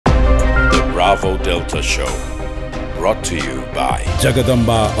BRAVO Delta Show, brought to you by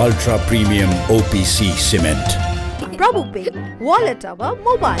Jagadamba Ultra Premium OPC Cement, Prabhu Pay, wallet our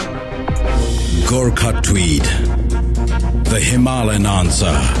mobile. Gorkha Tweed, the Himalayan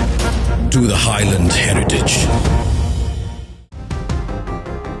answer to the Highland heritage.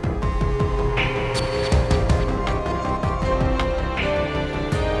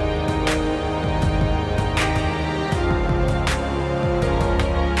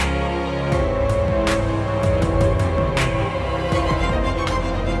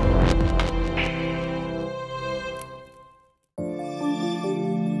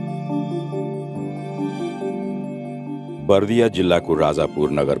 Bardiya जिल्लाको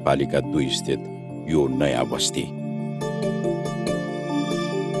राजापुर नगरपालिका 2 स्थित यो नयाँ बस्ती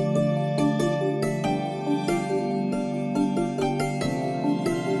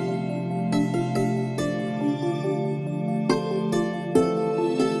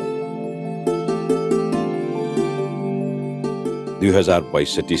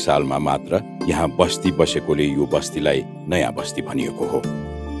 (2062 सालमा मात्र यहाँ बस्ती बसेकोले यो बस्तीलाई नयाँ बस्ती भनिएको हो।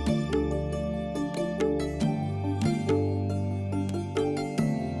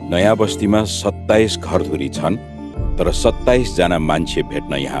 नयाँ बस्तीमा 27 घरधुरी छन्, तर 27 जना मान्छे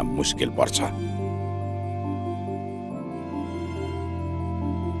भेट्न यहाँ मुस्किल पर्छ।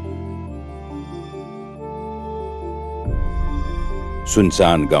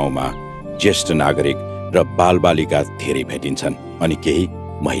 सुनसान गाउँमा ज्येष्ठ नागरिक र बालबालिका धेरै भेटिन्छन्, अनि केही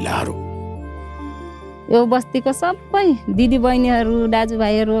महिलाहरू। यो बस्तीको सबै दिदी बहिनीहरू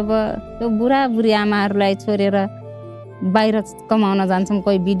दाजुभाइहरू अब त्यो बुढा बुढी आमाहरूलाई छोडेर बाहिर कमाउन जान्छन्,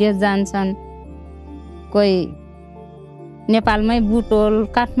 कोही विदेश जान्छन्, कोही नेपालमै बुटोल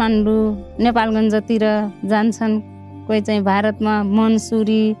काठमाडौँ नेपालगञ्जतिर जान्छन्, कोही चाहिँ भारतमा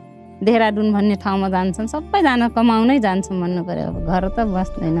मनसुरी देहरादुन भन्ने ठाउँमा जान्छन्। सबैजना कमाउनै जान्छन् भन्नु पर्यो, अब घर त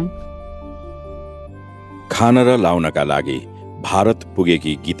बस्दैनन्। खान र लाउनका लागि भारत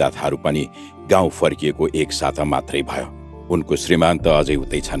पुगेकी गीता थारू पनि गाउँ फर्किएको एक साता मात्रै भयो। उनको श्रीमान त अझै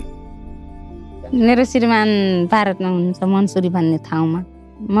उतै छन्। मेरो श्रीमान भारतमा हुनुहुन्छ मनसुरी भन्ने ठाउँमा।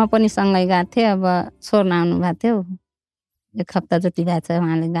 म पनि सँगै गएको थिएँ। अब छोड्न आउनु भएको थियो, 1 हप्ता जति भएको छ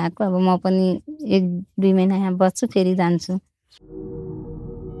उहाँले गएको। अब म पनि 1-2 महिना यहाँ बस्छु, फेरि जान्छु।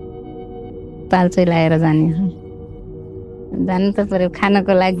 ताल चाहिँ लगाएर जानु त पर्यो,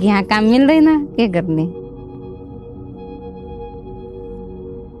 खानको लागि यहाँ काम मिल्दैन, के गर्ने।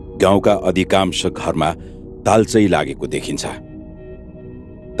 गाउँका अधिकांश घरमा तालचै लागेको देखिन्छ।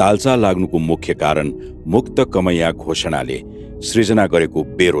 तालचा लाग्नुको मुख्य कारण मुक्त कमैया घोषणाले सृजना गरेको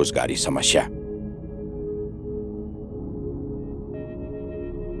बेरोजगारी समस्या।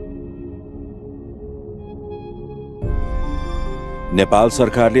 नेपाल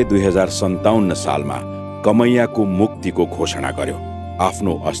सरकारले 2057 सालमा कमैयाको मुक्तिको घोषणा गर्यो।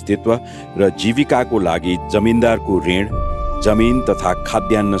 आफ्नो अस्तित्व र जीविकाको लागि जमिनदारको ऋण, जमिन तथा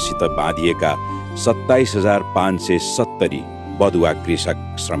खाद्यान्नसित बाँधिएका 27,570 बदुवा कृषक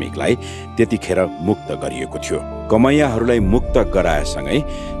श्रमिकलाई त्यतिखेर मुक्त गरिएको थियो। कमैयाहरूलाई मुक्त गराएसँगै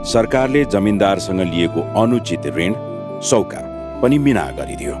सरकारले जमिनदारसँग लिएको अनुचित ऋण सौका पनि मिना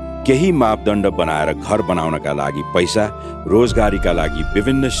गरिदियो। केही मापदण्ड बनाएर घर बनाउनका लागि पैसा, रोजगारीका लागि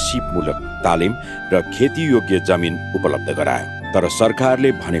विभिन्न सिपमूलक तालिम र खेतीयोग्य जमिन उपलब्ध गरायो। तर सरकारले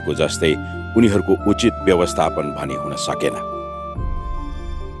भनेको जस्तै उनीहरूको उचित व्यवस्थापन भने हुन सकेन।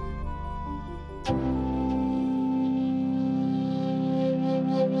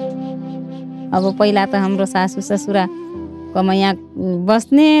 अब पहिला त हाम्रो सासू ससुरा कमैया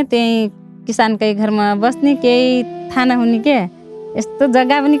बस्ने, त्यही किसानकै घरमा बस्ने, केही थाहा नहुने के यस्तो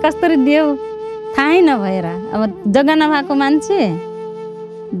जग्गा पनि कसरी दियो थाहै नभएर। अब जग्गा नभएको मान्छे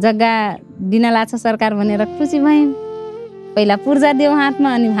जग्गा दिन लाग्छ सरकार भनेर खुसी भयौँ। पहिला पूर्जा दियो हातमा,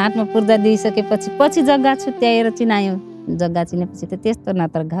 अनि हातमा पूर्जा दिइसकेपछि जग्गा छुट्याएर चिनायो। जग्गा चिनेपछि त त्यस्तो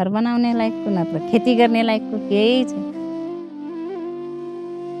नत्र घर बनाउने लायकको नत्र खेती गर्ने लायकको केही छ।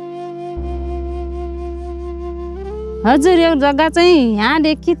 हजुर, यो जग्गा चाहिँ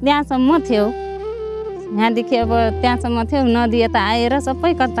यहाँदेखि त्यहाँसम्म थियो, यहाँदेखि अब त्यहाँसम्म थियो। नदी यता आएर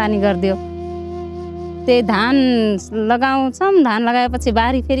सबै कत्तानी गरिदियो। त्यही धान लगाउँछौँ, धान लगाएपछि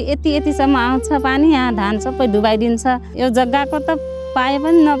बारी फेरि यतिसम्म आउँछ पानी, यहाँ धान सबै डुबाइदिन्छ। यो जग्गाको त पाए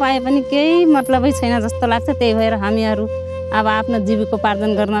पनि नपाए पनि केही मतलबै छैन जस्तो लाग्छ। त्यही भएर हामीहरू अब आफ्नो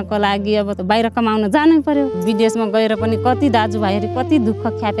जीविकोपार्जन गर्नको लागि अब त बाहिर कमाउन जानै पर्यो। विदेशमा गएर पनि कति दाजुभाइहरू कति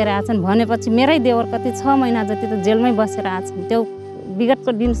दुःख ख्यापेर आछन् भनेपछि मेरै देवर कति 6 महिना जति त जेलमै बसेर आछन्। त्यो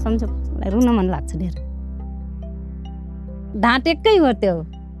विगतको दिन सम्झ रुन मन लाग्छ धेर। ढाँटेकै हो त्यो,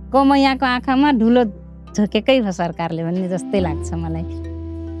 कमैयाको आँखामा धुलो झोकेकै हो सरकारले भन्ने जस्तै लाग्छ मलाई।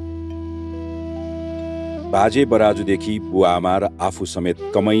 बाजे बराजुदेखि बुवाआमा र आफू समेत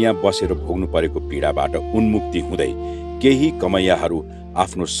कमैया बसेर भोग्नु परेको पीडाबाट उन्मुक्ति हुँदै केही कमैयाहरू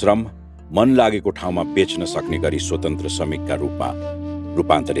आफ्नो श्रम मन लागेको ठाउँमा बेच्न सक्ने गरी स्वतन्त्र श्रमिकका रूपमा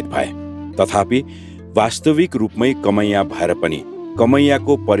रूपान्तरित भए। तथापि वास्तविक रूपमै कमैया भएर पनि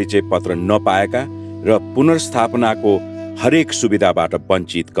कमैयाको परिचय पत्र नपाएका र पुनर्स्थापनाको हरेक सुविधाबाट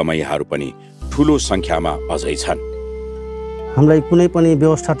वञ्चित कमैयाहरू पनि ठूलो संख्यामा अझै छन्। हामीलाई कुनै पनि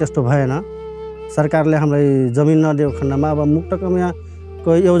व्यवस्था त्यस्तो भएन। सरकारले हामीलाई जमिन नदिएको खण्डमा अब मुक्त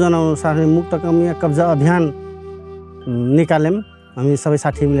कमैयाको योजना अनुसार मुक्त कमैया कब्जा अभियान निकाल्यौँ। हामी सबै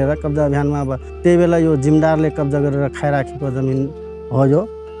साथी मिलेर कब्जा अभियानमा अब त्यही बेला यो जिम्मेदारले कब्जा गरेर खाइराखेको जमिन हो यो,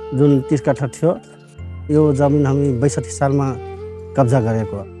 जुन 30 कट्ठा थियो। यो जमिन हामी 62 सालमा कब्जा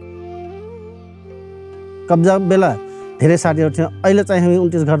गरेको। कब्जा बेला धेरै साथीहरू थियो। अहिले चाहिँ हामी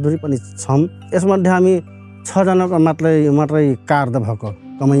 29 घरधुरी पनि छौँ। यसमध्ये हामी 6 जनाको मात्रै कार्ड भएको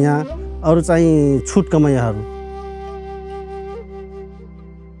कमैया, अरू चाहिँ छुट कमैयाहरू।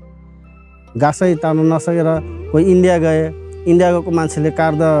 घाँसै तार्न नसकेर कोही इन्डिया गए, इन्डिया गएको मान्छेले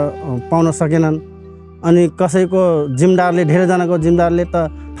कार्ड पाउन सकेनन्। अनि कसैको जिम्मेदारले, धेरैजनाको जिम्मेदारले त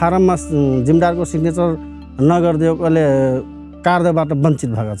फारममा जिम्मेदारको सिग्नेचर नगरिदिएकोले कार्डबाट वञ्चित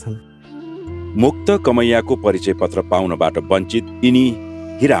भएका छन्। मुक्त कमैयाको परिचय पत्र पाउनबाट वञ्चित यिनी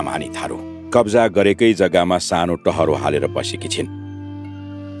हिरामानी थारू कब्जा गरेकै जग्गामा सानो टहरो हालेर बसेकी छिन्।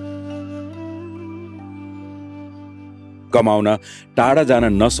 कमाउन टाढा जान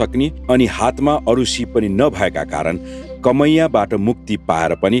नसक्ने अनि हातमा अरू सिप पनि नभएका कारण कमैयाबाट मुक्ति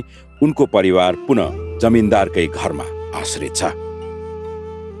पाएर पनि उनको परिवार पुनः जमिनदारकै घरमा आश्रित छ।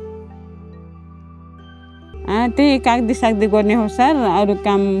 त्यही कागदी सागदी गर्ने हो सर। अरू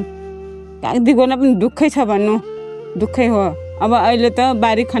काम कागदी गर्न पनि दुःखै छ भन्नु, दुःखै हो। अब अहिले त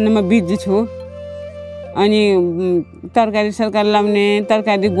बारी खन्नमा बिजी छु। अनि तरकारी सरकारी लाउने,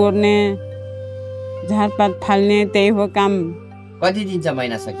 तरकारी गोड्ने, झारपात फाल्ने, त्यही हो काम। कति दिन्छ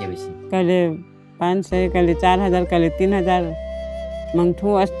महिना सकेपछि? कहिले 500, कहिले 4000, कहिले 3000 माग्थ्यो।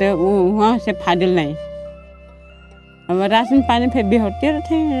 अस्ति वहाँ से फाडिल नै। अब रासन पानी फेरि बिहोरतिर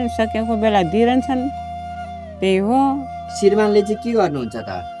थिएँ, सकेको बेला दिइरहन्छन्। त्यही हो। श्रीमानले चाहिँ के गर्नुहुन्छ त?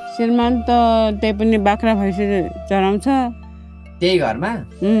 श्रीमान त त्यही पनि बाख्रा भैँसी चराउँछ। त्यही घरमा?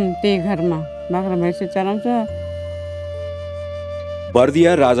 त्यही घरमा बाख्रा भैँसी चराउँछ।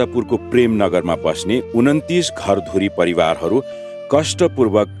 बर्दिया राजापुरको प्रेमनगरमा बस्ने 29 घरधुरी परिवारहरू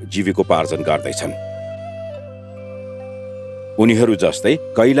कष्टपूर्वक जीविकोपार्जन गर्दैछन्। उनीहरू जस्तै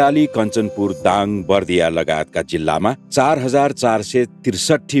कैलाली, कञ्चनपुर, दाङ, बर्दिया लगायतका जिल्लामा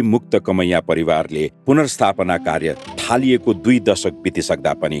 4463 मुक्त कमैया परिवारले पुनर्स्थापना कार्य थालिएको 2 दशक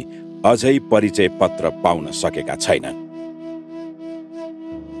बितिसक्दा पनि अझै परिचय पत्र पाउन सकेका छैनन्।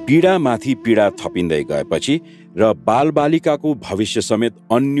 पीडामाथि पीडा थपिँदै गएपछि र बालबालिकाको भविष्य समेत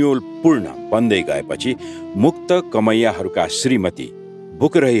अन्योलपूर्ण बन्दै गएपछि मुक्त कमैयाहरूका श्रीमती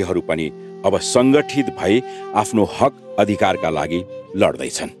बुकरहीहरू पनि अब सङ्गठित भई आफ्नो हक अधिकारका लागि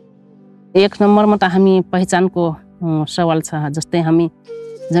लड्दैछन्। 1 नम्बरमा त हामी पहिचानको सवाल छ। जस्तै हामी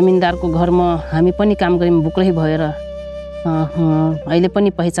जमिनदारको घरमा हामी पनि काम गर्यौँ बुकरही भएर। अहिले पनि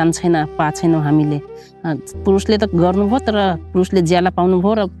पहिचान छैन, छैनौँ हामीले। पुरुषले त गर्नुभयो, तर पुरुषले ज्याला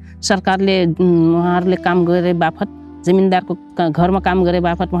पाउनुभयो र सरकारले उहाँहरूले काम गरे बापत, जमिनदारको घरमा काम गरे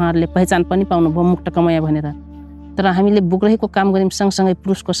बापत उहाँहरूले पहिचान पनि पाउनुभयो मुक्त कमैया भनेर। तर हामीले बुकरहीको काम गऱ्यौँ सँगसँगै,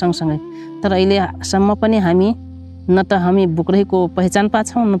 पुरुषको सँगसँगै। तर अहिलेसम्म पनि हामी न त हामी बुकरहीको पहिचान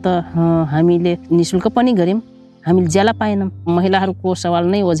पाछौँ, न त हामीले निःशुल्क पनि गऱ्यौँ। हामीले ज्याला पाएनौँ। महिलाहरूको सवाल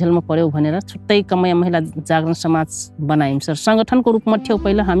नै ओझेलमा पर्यो भनेर छुट्टै कमैया महिला जागरण समाज बनायौँ सर। सङ्गठनको रूपमा थियो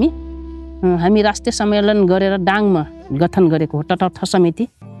पहिला। हामी राष्ट्रिय सम्मेलन गरेर डाङमा गठन गरेको हो तटस्थ समिति।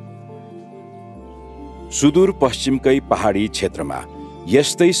 सुदूरपश्चिमकै पहाडी क्षेत्रमा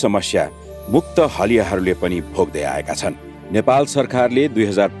यस्तै समस्या मुक्त हलियाहरूले पनि भोग्दै आएका छन्। नेपाल सरकारले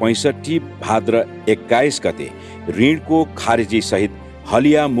 2065 भाद्र 21 गते ऋणको खारेजी सहित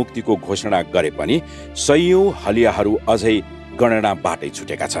हलिया मुक्तिको घोषणा गरे पनि सयौं हलियाहरू अझै गणनाबाटै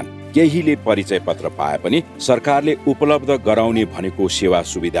छुटेका छन्। केहीले परिचय पत्र पाए पनि सरकारले उपलब्ध गराउने भनेको सेवा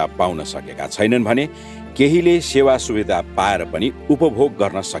सुविधा पाउन सकेका छैनन् भने केहीले सेवा सुविधा पाएर पनि उपभोग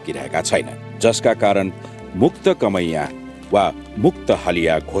गर्न सकिरहेका छैनन्, जसका कारण मुक्त कमैया वा मुक्त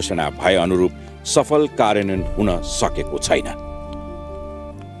हलिया घोषणा भए अनुरूप सफल कार्यान्वयन हुन सकेको छैन।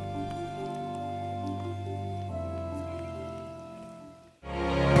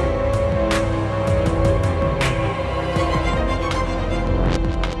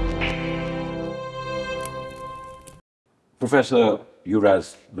 Professor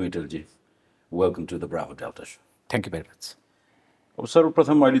Yubraj Luitel ji, welcome to the BRAVO Delta show. Thank you very much. अब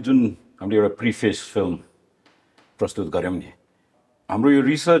सर्वप्रथम अहिले जुन हामीले एउटा प्रिफेस फिल्म प्रस्तुत गऱ्यौँ नि, हाम्रो यो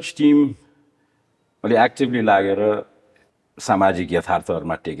रिसर्च टिम मैले एक्टिभली लागेर सामाजिक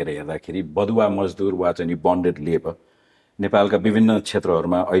यथार्थहरूमा टेकेर हेर्दाखेरि बदुवा मजदुर वा चाहिँ बन्डेड लेबर नेपालका विभिन्न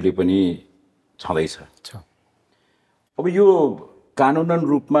क्षेत्रहरूमा अहिले पनि छँदैछ। अब यो कानुनन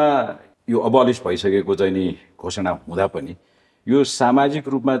रूपमा यो अबलिस भइसकेको चाहिँ नि घोषणा हुँदा पनि यो सामाजिक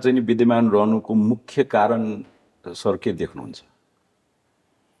रूपमा चाहिँ नि विद्यमान रहनुको मुख्य कारण सर के देख्नुहुन्छ?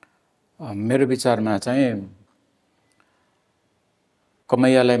 मेरो विचारमा चाहिँ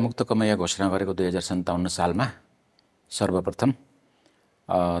कमैयालाई मुक्त कमैया घोषणा गरेको 2057 सालमा सर्वप्रथम,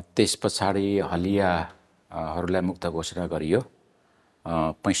 त्यस पछाडि हलियाहरूलाई मुक्त घोषणा गरियो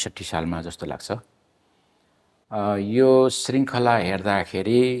 65 सालमा जस्तो लाग्छ। यो श्रृङ्खला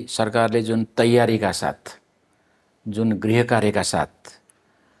हेर्दाखेरि सरकारले जुन तयारीका साथ, जुन गृह कार्यका साथ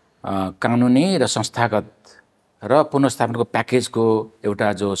कानुनी र संस्थागत र पुनर्स्थापनाको प्याकेजको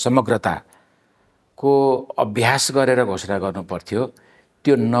एउटा जो समग्रताको अभ्यास गरेर घोषणा गर्नु पर्थ्यो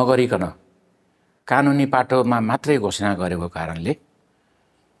त्यो नगरिकन कानुनी पाटोमा मात्रै घोषणा गरेको कारणले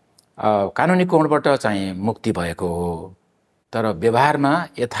कानुनी कोणबाट चाहिँ मुक्ति भएको हो, तर व्यवहारमा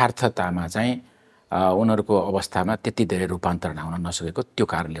यथार्थतामा चाहिँ उनीहरूको अवस्थामा त्यति धेरै रूपान्तरण हुन नसकेको त्यो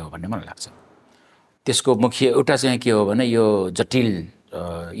कारणले हो भन्ने मलाई लाग्छ। त्यसको मुख्य एउटा चाहिँ के हो भने यो जटिल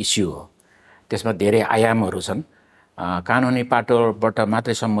इस्यु हो, त्यसमा धेरै आयामहरू छन्। कानुनी पाटोबाट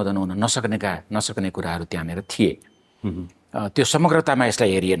मात्रै सम्बोधन हुन नसक्ने कुराहरू त्यहाँनिर थिए। त्यो समग्रतामा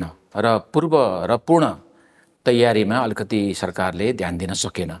यसलाई हेरिएन र पूर्व र पूर्ण तयारीमा अलिकति सरकारले ध्यान दिन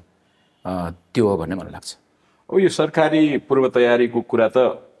सकेन, त्यो हो भन्ने मलाई लाग्छ। अब यो सरकारी पूर्व तयारीको कुरा त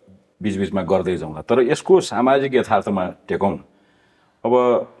बीचबीचमा गर्दै जाउँला, तर यसको सामाजिक यथार्थमा टेकौँ। अब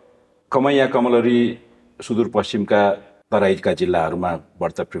कमैया कमलरी सुदूरपश्चिमका तराईका जिल्लाहरूमा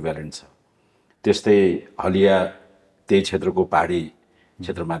बढ्ता प्रिभ्यालेन्ट छ, त्यस्तै हलिया त्यही क्षेत्रको पहाडी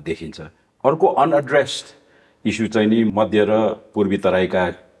क्षेत्रमा देखिन्छ। अर्को अनएड्रेस्ड इस्यु चाहिँ नि मध्य र पूर्वी तराईका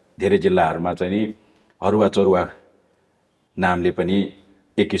धेरै जिल्लाहरूमा चाहिँ नि हरुवा चरुवा नामले पनि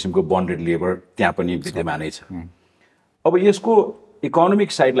एक किसिमको बन्डेड लेबर त्यहाँ पनि विद्यमानै छ। अब यसको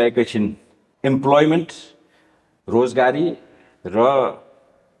इकोनोमिक साइडलाई एकैछिन इम्प्लोइमेन्ट, रोजगारी र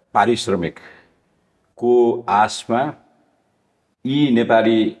पारिश्रमिकको आशमा यी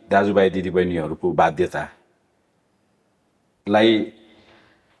नेपाली दाजुभाइ दिदीबहिनीहरूको बाध्यतालाई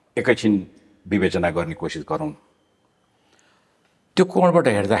एकैछिन विवेचना गर्ने कोसिस गरौँ। त्यो कोणबाट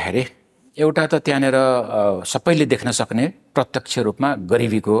हेर्दाखेरि एउटा त त्यहाँनिर सबैले देख्न सक्ने प्रत्यक्ष रूपमा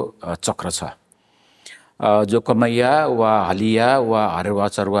गरिबीको चक्र छ। जो कमैया वा हलिया वा हरुवा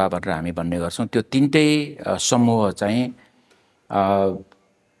चरुवा भनेर हामी भन्ने गर्छौँ, त्यो तिनटै समूह चाहिँ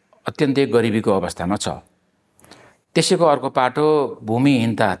अत्यन्तै गरिबीको अवस्थामा छ। त्यसैको अर्को पाटो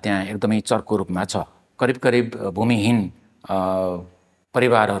भूमिहीनता त्यहाँ एकदमै चर्को रूपमा छ। करिब करिब भूमिहीन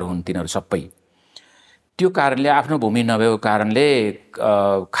परिवारहरू हुन् तिनीहरू सबै। त्यो कारणले आफ्नो भूमि नभएको कारणले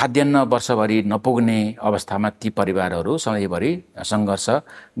खाद्यान्न वर्षभरि नपुग्ने अवस्थामा ती परिवारहरू सधैँभरि सङ्घर्ष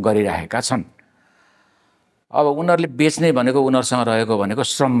गरिरहेका छन्। अब उनीहरूले बेच्ने भनेको उनीहरूसँग रहेको भनेको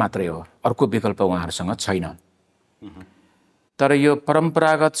श्रम मात्रै हो, अर्को विकल्प उहाँहरूसँग छैन। तर यो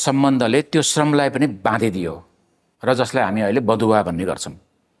परम्परागत सम्बन्धले त्यो श्रमलाई पनि बाँधिदियो र जसलाई हामी अहिले बदुवा भन्ने गर्छौँ।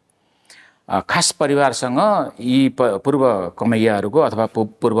 खास परिवारसँग यी पूर्व कमैयाहरूको अथवा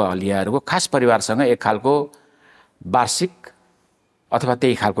पूर्व हलियाहरूको खास परिवारसँग एक खालको वार्षिक अथवा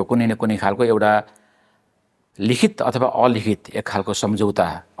त्यही खालको कुनै न कुनै खालको एउटा लिखित अथवा अलिखित एक खालको सम्झौता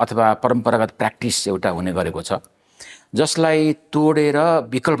अथवा परम्परागत प्र्याक्टिस एउटा हुने गरेको छ, जसलाई तोडेर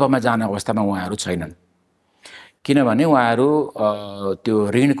विकल्पमा जाने अवस्थामा उहाँहरू छैनन्। किनभने उहाँहरू त्यो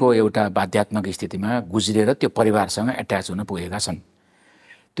ऋणको एउटा बाध्यात्मक स्थितिमा गुज्रिएर त्यो परिवारसँग एट्याच हुन पुगेका छन्।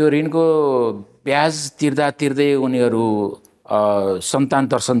 त्यो ऋणको ब्याज तिर्दा तिर्दै उनीहरू सन्तान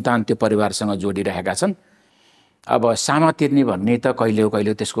तर सन्तान त्यो परिवारसँग जोडिरहेका छन्। अब सामा तिर्ने भन्ने त कहिले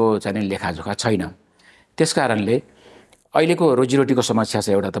कहिले त्यसको चाहिँ लेखाजोखा छैन। त्यसकारणले अहिलेको रोजीरोटीको समस्या छ,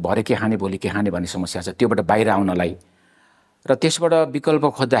 एउटा त भरे के खाने भोलि के खाने भन्ने समस्या छ, त्योबाट बाहिर आउनलाई र त्यसबाट विकल्प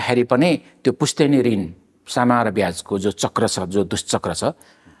खोज्दाखेरि पनि त्यो पुस्तैनी ऋण सामा र ब्याजको जो चक्र छ, जो दुष्चक्र छ,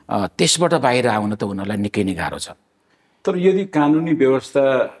 त्यसबाट बाहिर आउन त उनीहरूलाई निकै नै गाह्रो छ। तर यदि कानुनी व्यवस्था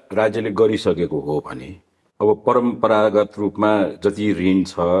राज्यले गरिसकेको हो भने अब परम्परागत रूपमा जति ऋण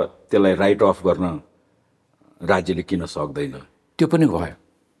छ त्यसलाई राइट अफ गर्न राज्यले किन सक्दैन? त्यो पनि भयो।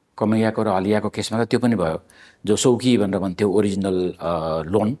 कमैयाको र हलियाको केसमा त त्यो पनि भयो। जो सौकी भनेर भन्थ्यो ओरिजिनल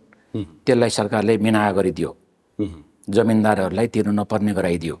लोन, त्यसलाई सरकारले मिना गरिदियो, जमिनदारहरूलाई तिर्नु नपर्ने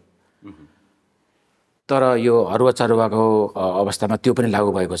गराइदियो। तर यो हरुवा चरुवाको अवस्थामा त्यो पनि लागू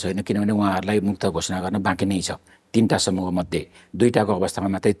भएको छैन, किनभने उहाँहरूलाई मुक्त घोषणा गर्न बाँकी नै छ। तीनटा समूहमध्ये दुईटाको अवस्थामा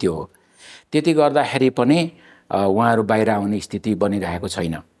मात्रै त्यो हो। त्यति गर्दाखेरि पनि उहाँहरू बाहिर आउने स्थिति बनिरहेको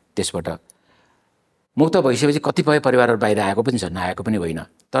छैन। त्यसबाट मुक्त भइसकेपछि कतिपय परिवारहरू बाहिर आएको पनि छ, नआएको पनि होइन।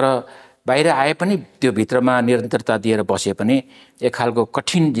 तर बाहिर आए पनि त्यो भित्रमा निरन्तरता दिएर बसे पनि एक खालको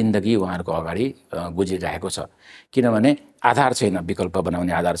कठिन जिन्दगी उहाँहरूको अगाडि गुजिरहेको छ। किनभने आधार छैन, विकल्प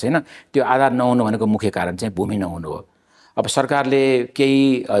बनाउने आधार छैन। त्यो आधार नहुनु भनेको मुख्य कारण चाहिँ भूमि नहुनु हो। अब सरकारले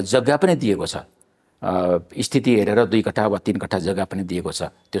केही जग्गा पनि दिएको छ, स्थिति हेरेर 2 कट्ठा वा 3 कट्ठा जग्गा पनि दिएको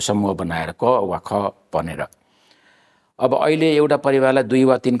छ, त्यो समूह बनाएर क वा ख भनेर। अब अहिले एउटा परिवारलाई 2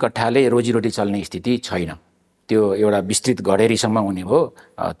 वा 3 कट्ठाले रोजीरोटी चल्ने स्थिति छैन। त्यो एउटा विस्तृत घडेरीसम्म हुने हो,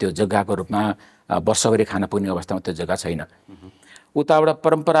 त्यो जग्गाको रूपमा वर्षभरि खान पुग्ने अवस्थामा त्यो जग्गा छैन। उताबाट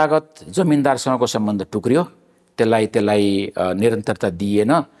परम्परागत जमिनदारसँगको सम्बन्ध टुक्रियो, त्यसलाई निरन्तरता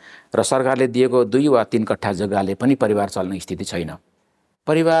दिएन र सरकारले दिएको 2 वा 3 कट्ठा जग्गाले पनि परिवार चल्ने स्थिति छैन।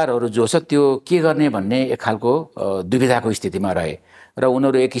 परिवारहरू जो छ त्यो के गर्ने भन्ने एक खालको दुविधाको स्थितिमा रहे र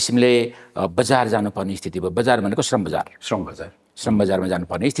उनीहरू एक किसिमले बजार जानुपर्ने स्थिति भयो। बजार भनेको श्रम बजारमा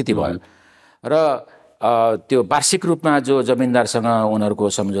जानुपर्ने स्थिति भयो र त्यो वार्षिक रूपमा जो जमिनदारसँग उनीहरूको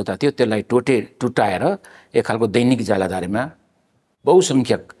सम्झौता थियो त्यसलाई टुटाएर एक खालको दैनिक ज्यालादारीमा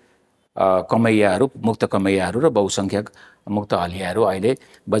बहुसङ्ख्यक कमैयाहरू, मुक्त कमैयाहरू र बहुसङ्ख्यक मुक्त हलियाहरू अहिले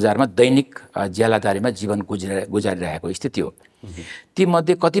बजारमा दैनिक ज्यालादारीमा जीवन गुजारिरहेको स्थिति हो।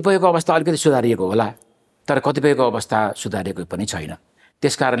 तीमध्ये कतिपयको अवस्था अलिकति सुधारिएको होला, तर कतिपयको अवस्था सुधारिएको पनि छैन।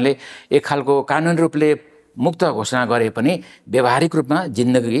 त्यसकारणले एक खालको कानुनी रूपले मुक्त घोषणा गरे पनि व्यावहारिक रूपमा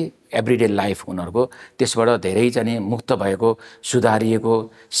जिन्दगी एभ्रिडे लाइफ उनीहरूको त्यसबाट धेरै चाहिँ मुक्त भएको, सुधारिएको,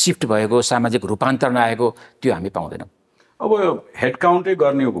 सिफ्ट भएको, सामाजिक रूपान्तरण आएको त्यो हामी पाउँदैनौँ। अब हेड काउन्टै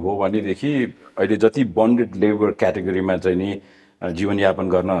गर्ने हो भनेदेखि अहिले जति बन्डेड लेबर क्याटेगोरीमा चाहिँ नि जीवनयापन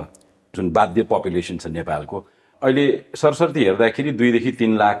गर्न जुन बाध्य पपुलेसन छ नेपालको, अहिले सरसर्ती हेर्दाखेरि 2 देखि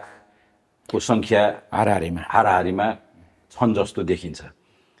 3 लाखको सङ्ख्या हाराहारीमा छन् जस्तो देखिन्छ।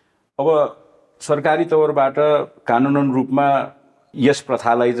 अब सरकारी तौरबाट कानुनन रूपमा यस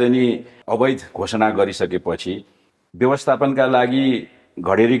प्रथालाई चाहिँ नि अवैध घोषणा गरिसकेपछि व्यवस्थापनका लागि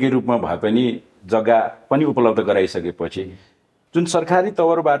घडेरीकै रूपमा भए पनि जग्गा पनि उपलब्ध गराइसकेपछि जुन सरकारी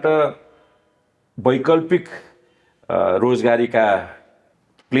तौरबाट वैकल्पिक रोजगारीका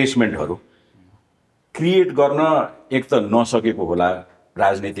प्लेसमेन्टहरू क्रिएट गर्न एक त नसकेको होला,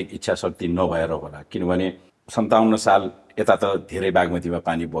 राजनीतिक इच्छा शक्ति नभएर होला। किनभने 57 साल यता त धेरै बागमतीमा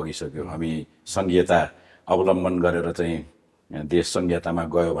पानी बगिसक्यो, हामी संघीयता अवलम्बन गरेर चाहिँ देश संघीयतामा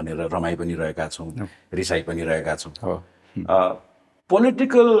गयो भनेर रमाइ पनि रहेका छौँ, रिसाइ पनि रहेका छौँ।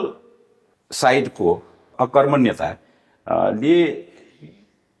 पोलिटिकल साइडको अकर्मण्यताले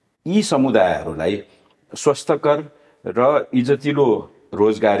यी समुदायहरूलाई स्वस्थकर र इज्जतिलो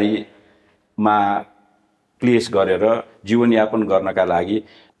रोजगारीमा प्लेस गरेर जीवनयापन गर्नका लागि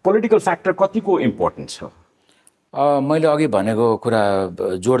पोलिटिकल फ्याक्टर कतिको इम्पोर्टेन्ट छ? मैले अघि भनेको कुरा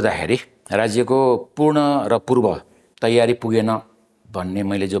जोड्दाखेरि राज्यको पूर्ण र पूर्व तयारी पुगेन भन्ने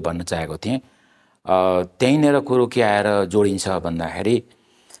मैले जो भन्न चाहेको थिएँ, त्यहीँनिर कुरो के आएर जोडिन्छ भन्दाखेरि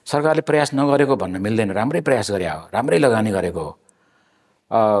सरकारले प्रयास नगरेको भन्न मिल्दैन। राम्रै प्रयास गरे हो, राम्रै लगानी गरेको हो,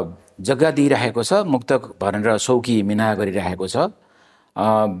 जग्गा दिइरहेको छ, मुक्त भनेर सौकी मिना गरिरहेको छ,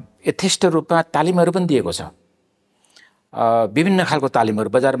 यथेष्ट रूपमा तालिमहरू पनि दिएको छ। विभिन्न खालको तालिमहरू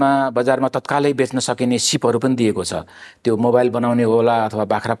बजारमा तत्कालै बेच्न सकिने सिपहरू पनि दिएको छ। त्यो मोबाइल बनाउने होला अथवा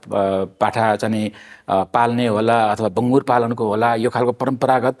बाख्रा पाठा चाहिँ पाल्ने होला अथवा बङ्गुर पालनको होला, यो खालको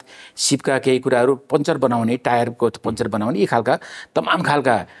परम्परागत सिपका केही कुराहरू, पञ्चर बनाउने, टायरको पञ्चर बनाउने, यी खालका तमाम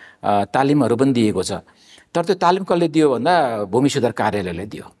खालका तालिमहरू पनि दिएको छ। तर त्यो तालिम कसले दियो भन्दा भूमि सुधार कार्यालयले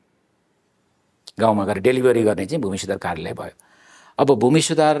दियो। गाउँमा गएर डेलिभरी गर्ने चाहिँ भूमि सुधार कार्यालय भयो। अब भूमि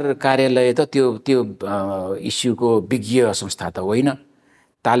सुधार कार्यालय त त्यो इस्युको विज्ञ संस्था त होइन,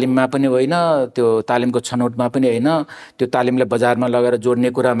 तालिममा पनि होइन, त्यो तालिमको छनौटमा पनि होइन, त्यो तालिमलाई बजारमा लगेर जोड्ने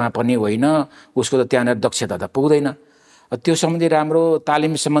कुरामा पनि होइन, उसको त त्यहाँनिर दक्षता त पुग्दैन। त्यो सम्बन्धी राम्रो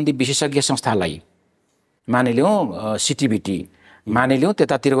तालिम सम्बन्धी विशेषज्ञ संस्थालाई मानिलिउँ, सिटिबिटी मानिलिउँ,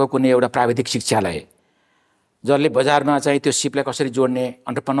 त्यतातिरको कुनै एउटा प्राविधिक शिक्षालय जसले बजारमा चाहिँ त्यो सिपलाई कसरी जोड्ने,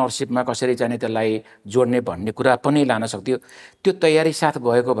 अन्टरप्रेन्योरसिपमा कसरी चाहिँ त्यसलाई जोड्ने भन्ने कुरा पनि लान सक्थ्यो। त्यो तयारी साथ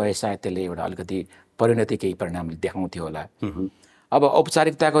भएको भए सायद त्यसले एउटा अलिकति परिणति केही परिणाम देखाउँथ्यो होला। अब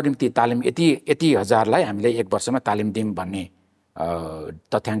औपचारिकताको निम्ति तालिम यति हजारलाई हामीले 1 वर्षमा तालिम दियौँ भन्ने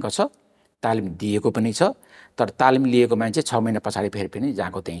तथ्याङ्क छ, तालिम दिएको पनि छ। तर तालिम लिएको मान्छे 6 महिना पछाडि फेरि पनि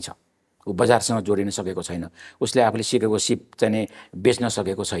जहाँको त्यहीँ छ, ऊ बजारसँग जोडिन सकेको छैन, उसले आफूले सिकेको सिप चाहिँ बेच्न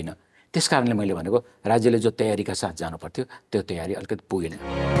सकेको छैन। त्यस कारणले मैले भनेको राज्यले जो तयारीका साथ जानु पर्थ्यो त्यो तयारी अलिकति पुगेन।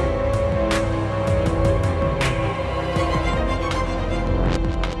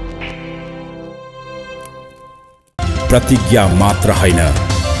 प्रतिज्ञा मात्र होइन,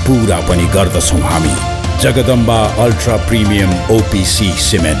 पूरा पनि गर्दछौँ हामी। Jagadamba ultra premium OPC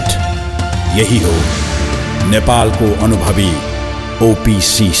cement, यही हो नेपालको अनुभवी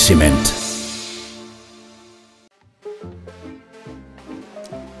ओपीसी सिमेन्ट।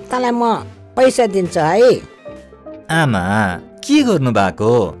 तँलाई म पैसा दिन्छु है। आमा के गर्नु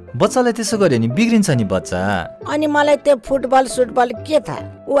भएको? बच्चालाई त्यसो गर्यो नि बिग्रिन्छ नि बच्चा। अनि मलाई त्यो फुटबल सुटबल के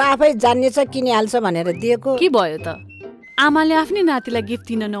थाहा, ऊ आफै जान्नेछ किनिहाल्छ भनेर दिएको। के भयो त? आमाले आफ्नै नातिलाई गिफ्ट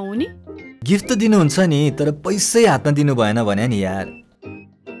दिन नहुने? गिफ्ट त दिनुहुन्छ नि, तर पैसै हातमा दिनु भएन भने नि यार।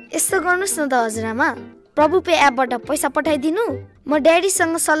 यस्तो गर्नुस् न त हजुरआमा, प्रभु पे एपबाट पैसा पठाइदिनु, म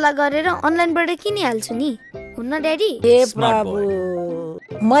ड्याडीसँग सल्लाह गरेर अनलाइनबाट किनिहाल्छु नि, हुन्न ड्याडी? ए प्रभु,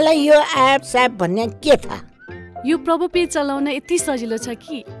 मलाई यो एप स्याप भन्ने के थाहा? यो प्रभु पे चलाउन यति सजिलो छ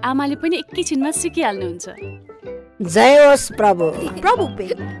कि आमाले पनि एकैछिनमा सिकिहाल्नुहुन्छ। जय होस् प्रभु। प्रभु पे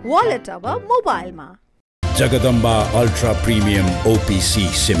वालेट अब मोबाइलमा। Jagadamba ultra premium OPC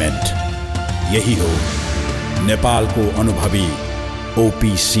cement, यही हो नेपालको अनुभवी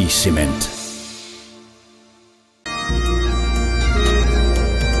OPC cement.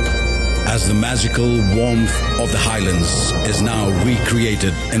 As the magical warmth of the highlands is now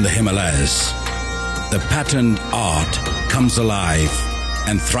recreated in the Himalayas, the patterned art comes alive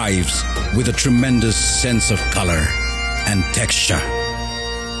and thrives with a tremendous sense of color and texture.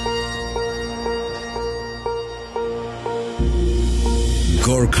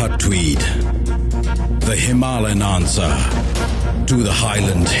 Gorkha tweed, the Himalayan answer to the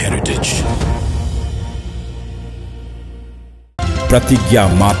highland heritage. प्रतिज्ञा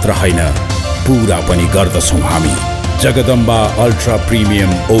मात्र हैन, पूरा पनि गर्दछौं हामी। Jagadamba ultra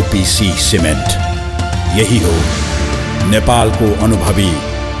premium OPC cement, यही हो नेपालको अनुभवी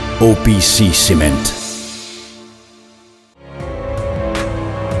ओपीसी सिमेन्ट।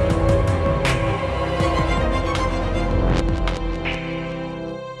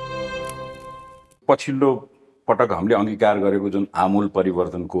 पछिल्लो पटक हामीले अंगीकार गरेको जुन आमूल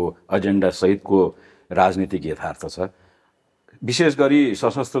परिवर्तनको एजेन्डा सहितको राजनीतिक यथार्थ छ, विशेष गरी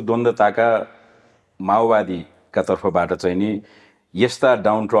सशस्त्र द्वन्द्वताका माओवादीका तर्फबाट चाहिँ नि यस्ता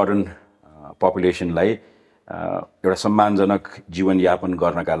डाउन ट्रडन पपुलेसनलाई एउटा सम्मानजनक जीवनयापन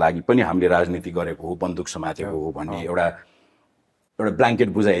गर्नका लागि पनि हामीले राजनीति गरेको हो, बन्दुक समातेको हो भन्ने एउटा ब्ल्याङ्केट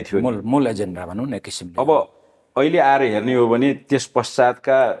बुझाइ थियो, मूल एजेन्डा भनौँ न एक किसिमले। अब अहिले आएर हेर्ने हो भने त्यस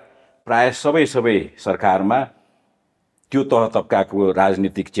पश्चातका प्राय सबै सरकारमा त्यो तह तब्काको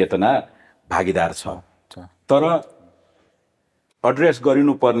राजनीतिक चेतना भागीदार छ, तर एड्रेस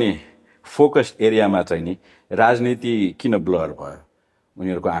गरिनुपर्ने फोकस एरियामा चाहिँ नि राजनीति किन ब्लर भयो,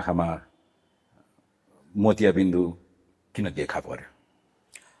 उनीहरूको आँखामा मोतियाबिन्दु किन देखा पर्यो?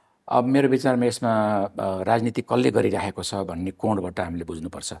 अब मेरो विचारमा यसमा राजनीति कसले गरिरहेको छ भन्ने कोणबाट हामीले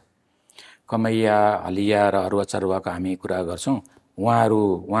बुझ्नुपर्छ। कमैया, हलिया र अरुवा चरुवाको हामी कुरा गर्छौँ,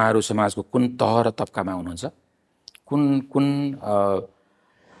 उहाँहरू समाजको कुन तह र तब्कामा हुनुहुन्छ, कुन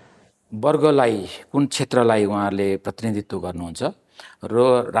वर्गलाई, कुन क्षेत्रलाई उहाँहरूले प्रतिनिधित्व गर्नुहुन्छ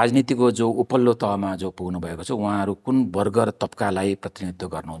र राजनीतिको जो उपल्लो तहमा जो पुग्नु भएको छ उहाँहरू कुन वर्ग र तब्कालाई प्रतिनिधित्व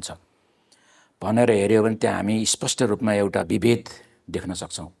गर्नुहुन्छ भनेर हेऱ्यो भने त्यहाँ हामी स्पष्ट रूपमा एउटा विभेद देख्न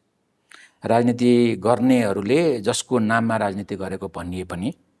सक्छौँ। राजनीति गर्नेहरूले जसको नाममा राजनीति गरेको भनिए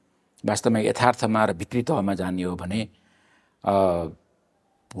पनि वास्तवमा यथार्थमा र भित्री तहमा जाने हो भने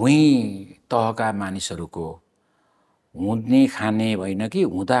भुइँ तहका मानिसहरूको, हुने खाने होइन कि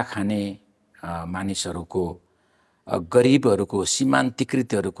हुँदा खाने मानिसहरूको, गरिबहरूको,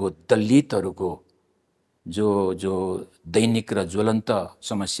 सीमान्तीकृतहरूको, दलितहरूको जो दैनिक र ज्वलन्त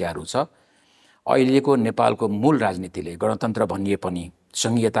समस्याहरू छ, अहिलेको नेपालको मूल राजनीतिले गणतन्त्र भनिए पनि,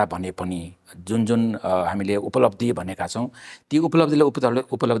 संघीयता भने पनि, जुन हामीले उपलब्धि भनेका छौँ ती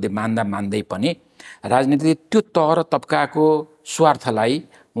उपलब्धि मान्दै पनि राजनीतिले त्यो तह र तब्काको स्वार्थलाई,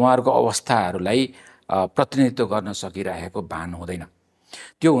 उहाँहरूको अवस्थाहरूलाई प्रतिनिधित्व गर्न सकिरहेको भान हुँदैन।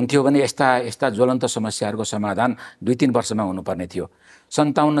 त्यो हुन्थ्यो भने यस्ता ज्वलन्त समस्याहरूको समाधान 2-3 वर्षमा हुनुपर्ने थियो।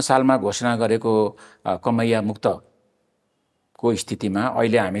 57 सालमा घोषणा गरेको कमैया मुक्तको स्थितिमा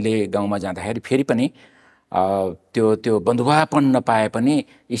अहिले हामीले गाउँमा जाँदाखेरि फेरि पनि त्यो बन्धुवापन नपाए पनि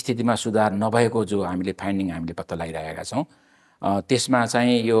स्थितिमा सुधार नभएको जो हामीले फाइन्डिङ पत्ता लगाइरहेका छौँ, त्यसमा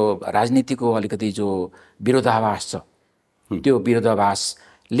चाहिँ यो राजनीतिको अलिकति जो विरोधाभास छ, त्यो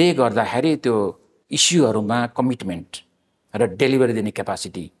विरोधाभासले गर्दाखेरि त्यो इस्युहरूमा कमिटमेन्ट र डेलिभरी दिने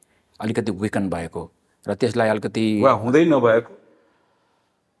क्यापासिटी अलिकति विकन भएको र त्यसलाई अलिकति हुँदै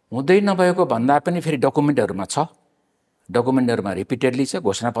नभएको भन्दा पनि फेरि डकुमेन्टहरूमा छ, डकुमेन्टहरूमा रिपिटेडली छ,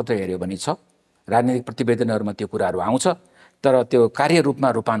 घोषणापत्र हेऱ्यो भने छ, राजनीतिक प्रतिवेदनहरूमा त्यो कुराहरू आउँछ, तर त्यो कार्यरूपमा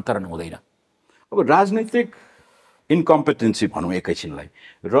रूपान्तरण हुँदैन। अब राजनीतिक इन्कम्पिटेन्सी भनौँ एकैछिनलाई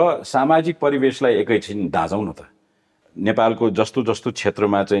र सामाजिक परिवेशलाई एकैछिन दाँजौँ न त। नेपालको जस्तो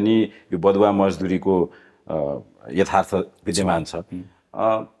क्षेत्रमा चाहिँ नि यो बदुवा मजदुरीको यथार्थ विद्यमान छ,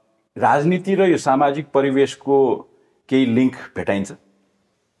 राजनीति र यो सामाजिक परिवेशको केही लिङ्क भेटाइन्छ?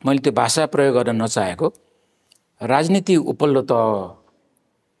 मैले त्यो भाषा प्रयोग गर्न नचाहेको, राजनीति उपल्लो त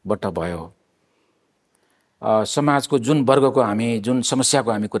बाट भयो, समाजको जुन वर्गको हामी जुन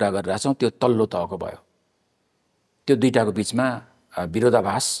समस्याको हामी कुरा गरिरहेछौँ त्यो तल्लो तहको भयो। त्यो दुईटाको बिचमा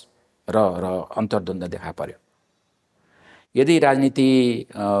विरोधाभास र अन्तर्द्वन्द्व देखा पर्यो। यदि राजनीति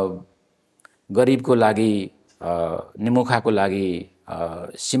गरिबको लागि, निमुखाको लागि,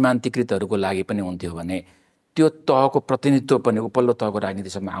 सीमान्तकृतहरूको लागि पनि हुन्थ्यो भने त्यो तहको प्रतिनिधित्व पनि उपल्लो तहको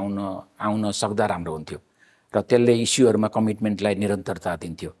राजनीतिसम्म आउन सक्दा राम्रो हुन्थ्यो र त्यसले इस्युहरूमा कमिटमेन्टलाई निरन्तरता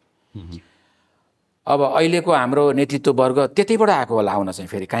दिन्थ्यो। अब अहिलेको हाम्रो नेतृत्व वर्ग त्यतैबाट आएको होला, आउन चाहिँ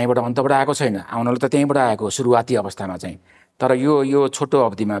फेरि कहीँबाट अन्तबाट आएको छैन, आउनलाई त त्यहीँबाट आएको सुरुवाती अवस्थामा चाहिँ। तर यो छोटो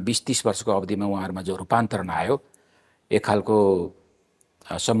अवधिमा 20-30 वर्षको अवधिमा उहाँहरूमा जो रूपान्तरण आयो, एक खालको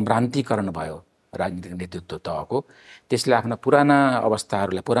सम्भ्रान्तिकरण भयो राजनीतिक नेतृत्व तहको, त्यसले आफ्ना पुराना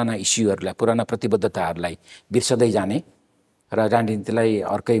अवस्थाहरूलाई, पुराना इस्युहरूलाई, पुराना प्रतिबद्धताहरूलाई बिर्सदै जाने र राजनीतिलाई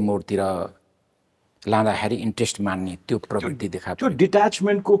अर्कै मोडतिर लाँदाखेरि इन्ट्रेस्ट मान्ने त्यो प्रवृत्ति देखा पर्यो। त्यो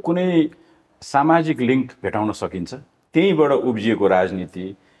डिट्याचमेन्टको कुनै सामाजिक लिङ्क भेटाउन सकिन्छ? त्यहीँबाट उब्जिएको राजनीति,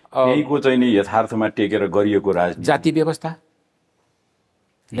 त्यहीँको चाहिँ नि यथार्थमा टेकेर गरिएको राजनीति। जाति व्यवस्था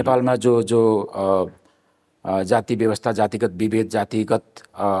नेपालमा जो जाति व्यवस्था, जातिगत विभेद, जातिगत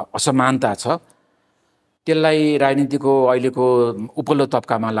असमानता छ, त्यसलाई राजनीतिको अहिलेको उपल्लो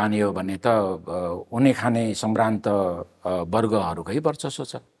तबकामा लाने हो भने त हुने खाने सम्भ्रान्त वर्गहरूकै वर्चस्व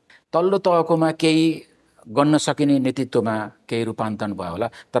छ। तल्लो तहकोमा केही गर्न सकिने नेतृत्वमा केही रूपान्तरण भयो होला,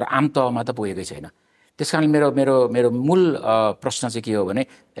 तर आम तहमा त पुगेकै छैन। त्यस कारण मेरो मूल प्रश्न चाहिँ के हो भने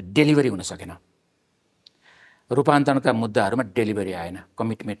डेलिभरी हुन सकेन। रूपान्तरणका मुद्दाहरूमा डेलिभरी आएन,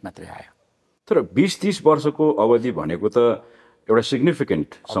 कमिटमेन्ट मात्रै आयो। तर 20-30 वर्षको अवधि भनेको त एउटा सिग्निफिकेन्ट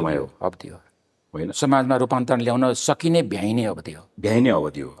समय हो, अवधि हो होइन? समाजमा रूपान्तरण ल्याउन सकिने भ्याइने अवधि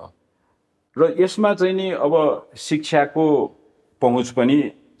हो, र यसमा चाहिँ नि अब शिक्षाको पहुँच पनि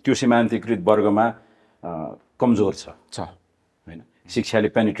त्यो सीमान्तकृत वर्गमा कमजोर छ होइन? शिक्षाले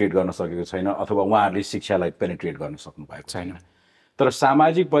पेनिट्रेट गर्न सकेको छैन, अथवा उहाँहरूले शिक्षालाई पेनिट्रेट गर्न सक्नु भएको छैन। तर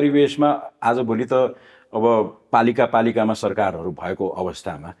सामाजिक परिवेशमा आजभोलि त अब पालिकामा सरकारहरू भएको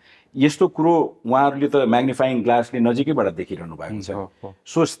अवस्थामा यस्तो कुरो उहाँहरूले त म्याग्निफाइङ ग्लासले नजिकैबाट देखिरहनु भएको छ।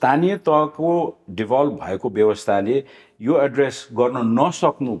 सो स्थानीय तहको डिभल्भ भएको व्यवस्थाले यो एड्रेस गर्न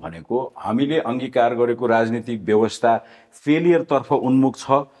नसक्नु भनेको हामीले अङ्गीकार गरेको राजनीतिक व्यवस्था फेलियरतर्फ उन्मुख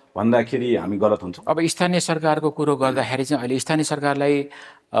छ भन्दाखेरि हामी गलत हुन्छौँ। अब स्थानीय सरकारको कुरो गर्दाखेरि चाहिँ अहिले स्थानीय सरकारलाई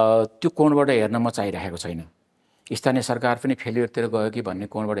त्यो कोणबाट हेर्न म चाहिरहेको छैन। स्थानीय सरकार पनि फेलियरतिर गयो कि भन्ने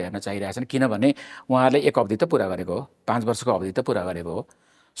कोणबाट हेर्न चाहिरहेको छैन, किनभने उहाँहरूले एक अवधि त पुरा गरेको हो, 5 वर्षको अवधि त पुरा गरेको हो।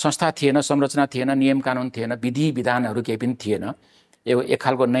 संस्था थिएन, संरचना थिएन, नियम कानुन थिएन, विधि विधानहरू केही पनि थिएन। एक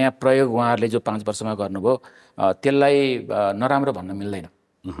खालको नयाँ प्रयोग उहाँहरूले जो 5 वर्षमा गर्नुभयो त्यसलाई नराम्रो भन्न मिल्दैन।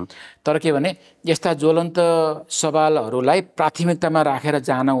 तर के भने यस्ता ज्वलन्त सवालहरूलाई प्राथमिकतामा राखेर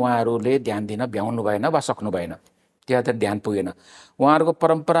जान उहाँहरूले ध्यान दिन भ्याउनु भएन वा सक्नु भएन, त्यहाँ त ध्यान पुगेन। उहाँहरूको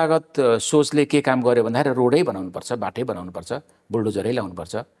परम्परागत सोचले के काम गर्यो भन्दाखेरि रोडै बनाउनुपर्छ, बाटै बनाउनुपर्छ, बुल्डोजरै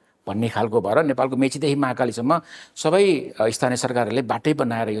ल्याउनुपर्छ भन्ने खालको भएर नेपालको मेचीदेखि महाकालीसम्म सबै स्थानीय सरकारहरूले बाटै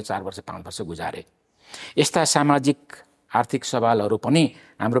बनाएर यो 4 वर्ष 5 वर्ष गुजारे। यस्ता सामाजिक आर्थिक सवालहरू पनि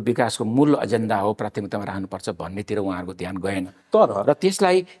हाम्रो विकासको मूल एजेन्डा हो, प्राथमिकतामा राख्नुपर्छ भन्नेतिर उहाँहरूको ध्यान गएन। र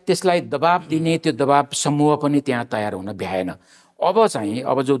त्यसलाई दबाब दिने त्यो दबाब समूह पनि त्यहाँ तयार हुन भ्याएन।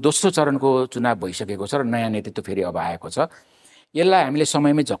 अब जो दोस्रो चरणको चुनाव भइसकेको छ र नयाँ नेतृत्व फेरि अब आएको छ, यसलाई हामीले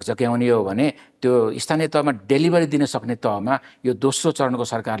समयमै झकझक्याउने हो भने त्यो स्थानीय तहमा डेलिभरी दिन सक्ने तहमा यो दोस्रो चरणको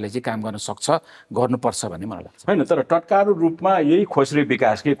सरकारले चाहिँ काम गर्न सक्छ, गर्नुपर्छ भन्ने मलाई लाग्छ। होइन, तर टटकारो रूपमा यही खोस्रे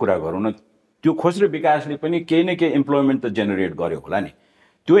विकासकै कुरा गरौँ न। त्यो खोस्रे विकासले पनि केही न केही इम्प्लोइमेन्ट त जेनेरेट गर्यो होला नि।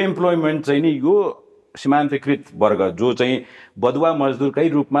 त्यो इम्प्लोइमेन्ट चाहिँ नि यो सीमान्तकृत वर्ग जो चाहिँ बदुवा मजदुरकै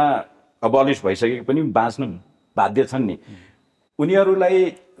रूपमा अबलिस भइसकेको पनि बाँच्न बाध्य छन् नि, उनीहरूलाई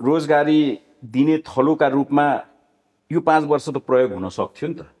रोजगारी दिने थलोका रूपमा यो 5 वर्ष त प्रयोग हुन सक्थ्यो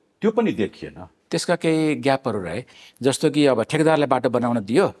नि त, त्यो पनि देखिएन। त्यसका केही ग्यापहरू रहे, जस्तो कि अब ठेकेदारलाई बाटो बनाउन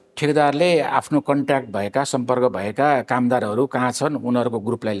दियो, ठेकेदारले आफ्नो कन्ट्याक्ट भएका सम्पर्क भएका कामदारहरू कहाँ छन् उनीहरूको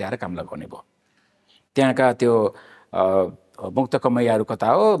ग्रुपलाई ल्याएर काम लगाउने भयो। त्यहाँका त्यो मुक्त कमैयाहरू कता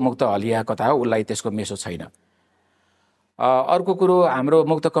हो, मुक्त हलिया कता हो, उसलाई त्यसको मेसो छैन। अर्को कुरो, हाम्रो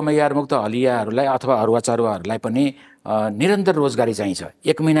मुक्त कमैयाहरू मुक्त हलियाहरूलाई अथवा हरुवा चरुवाहरूलाई पनि निरन्तर रोजगारी चाहिन्छ।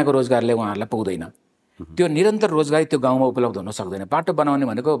 1 महिनाको रोजगारले उहाँहरूलाई पुग्दैन। त्यो निरन्तर रोजगारी त्यो गाउँमा उपलब्ध हुन सक्दैन। बाटो बनाउने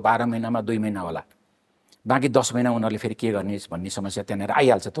भनेको 12 महिनामा 2 महिना होला, बाँकी 10 महिना उनीहरूले फेरि के गर्ने भन्ने समस्या त्यहाँनिर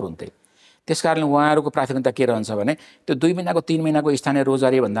आइहाल्छ तुरुन्तै। त्यसकारण उहाँहरूको प्राथमिकता के रहन्छ भने त्यो 2 महिनाको 3 महिनाको स्थानीय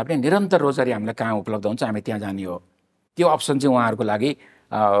रोजगारी भन्दा पनि निरन्तर रोजगारी हामीलाई कहाँ उपलब्ध हुन्छ हामी त्यहाँ जाने हो, त्यो अप्सन चाहिँ उहाँहरूको लागि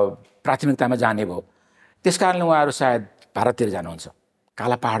प्राथमिकतामा जाने भयो। त्यसकारण उहाँहरू सायद भारततिर जानुहुन्छ,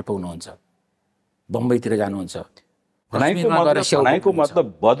 काला पहाड पाउनुहुन्छ, बम्बईतिर जानुहुन्छ। भनाइको मतलब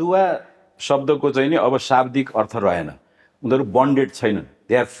बदुवा शब्दको चाहिँ नि अब शाब्दिक अर्थ रहेन, उनीहरू बन्डेड छैनन्,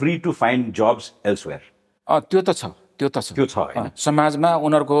 they are free to find jobs elsewhere. त्यो त छ, त्यो छ हैन। समाजमा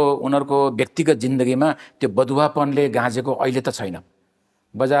उनीहरूको व्यक्तिगत जिन्दगीमा त्यो बदुवापनले गाँजेको अहिले त छैन।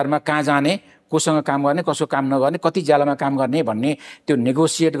 बजारमा कहाँ जाने, कोसँग काम गर्ने, कसो काम नगर्ने, कति ज्यालामा काम गर्ने भन्ने त्यो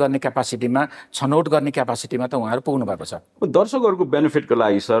नेगोसिएट गर्ने क्यापासिटीमा, छनौट गर्ने क्यापासिटीमा त उहाँहरू पुग्नु भएको छ। दर्शकहरूको बेनिफिटको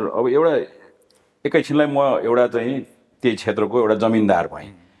लागि सर, अब एउटा एकैछिनलाई म एउटा चाहिँ त्यही क्षेत्रको एउटा जमिनदार भएँ,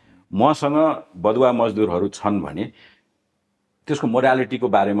 मसँग बदुवा मजदुरहरू छन् भने त्यसको मोरालिटीको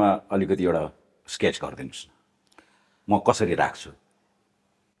बारेमा अलिकति एउटा स्केच गरिदिनुहोस् न, म कसरी राख्छु।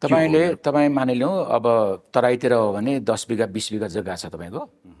 तपाईँ मानिलिउँ अब तराईतिर हो भने 10 बिघा 20 बिघा जग्गा छ तपाईँको,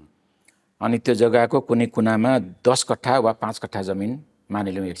 अनि त्यो जग्गाको कुनै कुनामा 10 कट्ठा वा 5 कट्ठा जमिन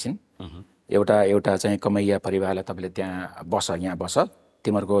मानिलिउँ एकछिन, एउटा चाहिँ कमैया परिवारलाई तपाईँले त्यहाँ बस, यहाँ बस,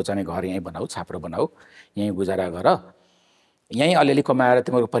 तिमीहरूको चाहिँ घर यहीँ बनाऊ, छाप्रो बनाऊ, यहीँ गुजारा गर, यहीँ अलिअलि कमाएर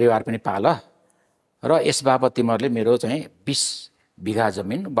तिमीहरूको परिवार पनि पाल, र यस बापत तिमीहरूले मेरो चाहिँ 20 बिघा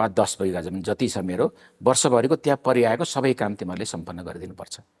जमिन वा 10 बिघा जमिन जति छ मेरो, वर्षभरिको त्यहाँ परिआएको सबै काम तिमीहरूले सम्पन्न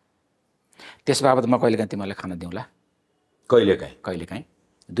गरिदिनुपर्छ। त्यस बापत म कहिलेकाहीँ तिमीहरूलाई खाना दिउँला, कहिलेकाहीँ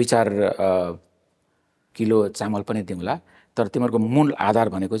 2-4 किलो चामल पनि दिउँला, तर तिमीहरूको मूल आधार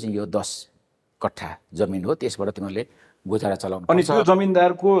भनेको चाहिँ यो 10 कट्ठा जमिन हो, त्यसबाट तिमीहरूले गुजारा चलाउनु। अनि त्यो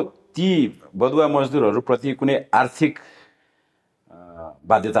जमिनदारको ती बदुवा मजदुरहरूप्रति कुनै आर्थिक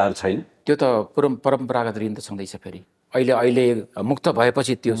बाध्यताहरू छैन? त्यो त परम्परागत ऋण त छँदैछ। फेरि अहिले मुक्त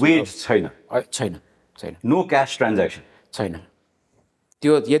भएपछि त्यो वेज छैन, नो क्यास ट्रान्ज्याक्सन छैन।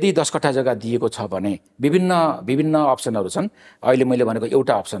 त्यो यदि 10 कट्ठा जग्गा दिएको छ भने विभिन्न अप्सनहरू छन्। अहिले मैले भनेको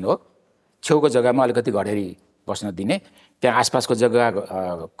एउटा अप्सन हो, छेउको जग्गामा अलिकति घडेरी बस्न दिने, त्यहाँ आसपासको जग्गा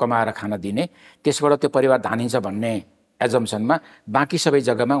कमाएर खान दिने, त्यसबाट त्यो परिवार धानिन्छ भन्ने एजम्सनमा बाँकी सबै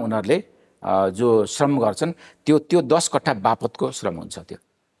जग्गामा उनीहरूले जो श्रम गर्छन् त्यो 10 कट्ठा बापतको श्रम हुन्छ त्यो,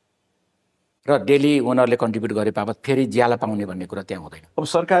 र डेली उनीहरूले कन्ट्रिब्युट गरे बापत फेरि ज्याला पाउने भन्ने कुरा त्यहाँ हुँदैन। अब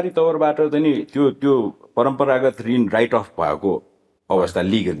सरकारी तौरबाट चाहिँ नि त्यो परम्परागत ऋण राइट अफ भएको अवस्था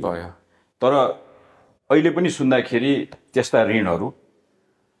लिगल भयो, तर अहिले पनि सुन्दाखेरि त्यस्ता ऋणहरू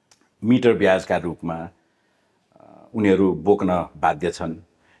मिटर ब्याजका रूपमा उनीहरू बोक्न बाध्य छन्,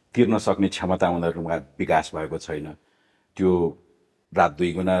 तिर्न सक्ने क्षमता उनीहरूमा विकास भएको छैन, त्यो रात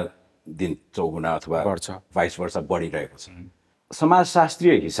 2 गुणा दिन 4 गुणा अथवा 22 वर्ष बढिरहेको छ।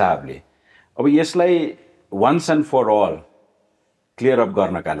 समाजशास्त्रीय हिसाबले अब यसलाई once and for all clear up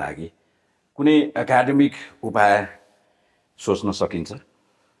गर्नका लागि कुनै एकाडेमिक उपाय सोच्न सकिन्छ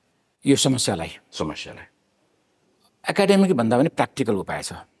यो समस्यालाई? एकाडेमिक भन्दा पनि प्र्याक्टिकल उपाय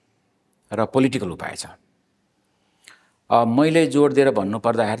छ र पोलिटिकल उपाय छ। मैले जोड दिएर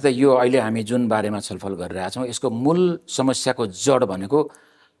भन्नुपर्दाखेरि त यो अहिले हामी जुन बारेमा छलफल गरिरहेछौँ यसको मूल समस्याको जड भनेको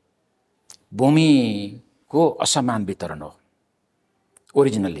भूमिको असमान वितरण हो।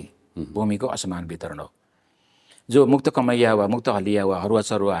 ओरिजिनल्ली भूमिको असमान वितरण हो। जो मुक्त कमैया वा मुक्त हलिया वा हरुवा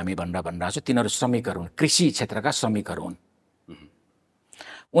चरुवा हामी भनिरहेको छौँ तिनीहरू श्रमिकहरू हुन्, कृषि क्षेत्रका श्रमिकहरू हुन्,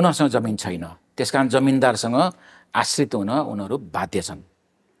 उनीहरूसँग जमिन छैन, त्यसकारण जमिनदारसँग आश्रित हुन उनीहरू बाध्य छन्।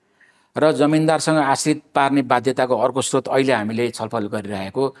 र जमिनदारसँग आश्रित पार्ने बाध्यताको अर्को स्रोत अहिले हामीले छलफल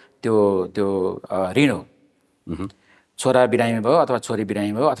गरिरहेको त्यो ऋण हो। छोरा बिरामी भयो अथवा छोरी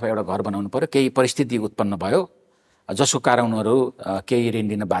बिरामी भयो अथवा एउटा घर बनाउनु पर्यो, केही परिस्थिति उत्पन्न भयो जसको कारण उनीहरू केही ऋण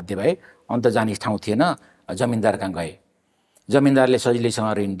लिन बाध्य भए, अन्त जाने ठाउँ थिएन, जमिनदार कहाँ गए। जमिनदारले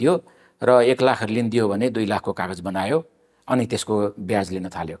सजिलैसँग ऋण दियो र 1 लाख ऋण दियो भने 2 लाखको कागज बनायो अनि त्यसको ब्याज लिन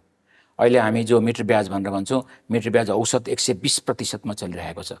थाल्यो। अहिले हामी जो मिटर ब्याज भनेर भन्छौँ, मिटर ब्याज औसत 120%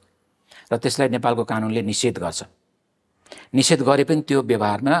 चलिरहेको छ र त्यसलाई नेपालको कानुनले निषेध गर्छ। निषेध गरे पनि त्यो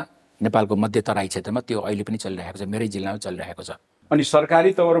व्यवहारमा नेपालको मध्य तराई क्षेत्रमा त्यो अहिले पनि चलिरहेको छ, मेरै जिल्लामा चलिरहेको छ। अनि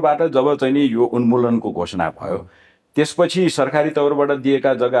सरकारी तौरबाट जब चाहिँ नि यो उन्मूलनको घोषणा भयो त्यसपछि सरकारी तौरबाट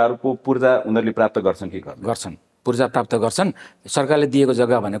दिएका जग्गाहरूको पूर्जा उनीहरूले प्राप्त गर्छन् कि गर्छन्? पूर्जा प्राप्त गर्छन्। सरकारले दिएको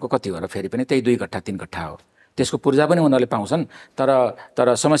जग्गा भनेको कति हो र फेरि पनि त्यही 2 कट्ठा 3 कट्ठा हो। त्यसको पूर्जा पनि उनीहरूले पाउँछन्,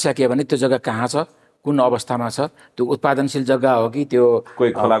 तर समस्या के भने त्यो जग्गा कहाँ छ, कुन अवस्थामा छ, त्यो उत्पादनशील जग्गा हो कि त्यो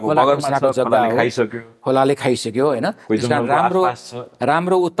कोही खोलाले खाइसक्यो होइन।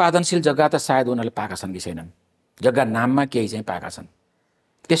 राम्रो उत्पादनशील जग्गा त सायद उनीहरूले पाएका छन् कि छैनन्, जग्गा नाममा केही चाहिँ पाएका छन्,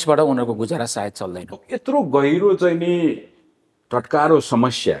 त्यसबाट उनीहरूको गुजारा सायद चल्दैन। यत्रो गहिरो चाहिँ नि टटकारो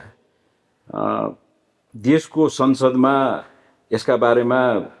समस्या देशको संसदमा यसका बारेमा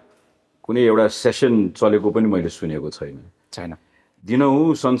कुनै एउटा सेसन चलेको पनि मैले सुनेको छैन।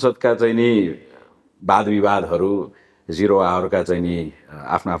 दिनहुँ संसदका चाहिँ नि वाद विवादहरू 0 आवरका चाहिँ नि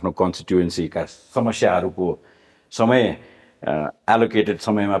आफ्नो कन्स्टिट्युएन्सीका समस्याहरूको समय एलोकेटेड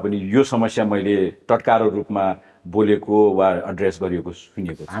समयमा पनि यो समस्या मैले टटकारो रूपमा बोलेको वा एड्रेस गरिएको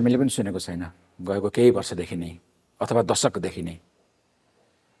सुनेको हामीले पनि सुनेको छैन गएको केही वर्षदेखि नै अथवा दशकदेखि नै।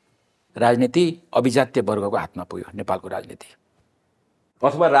 राजनीति अभिजात्य वर्गको हातमा पुग्यो नेपालको राजनीति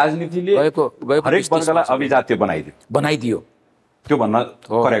अथवा राजनीतिले हरेक वर्गलाई अभिजात्य बनाइदियो त्यो भन्न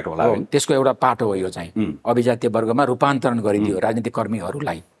करेक्ट होला त्यसको एउटा पाटो हो यो चाहिँ अभिजात्य वर्गमा रूपान्तरण गरिदियो राजनीतिक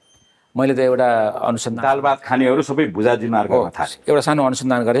कर्मीहरूलाई मैले त एउटा अनुसन्धान दालभात खानेहरू सबै भुजाजी मार्गमा थाले एउटा सानो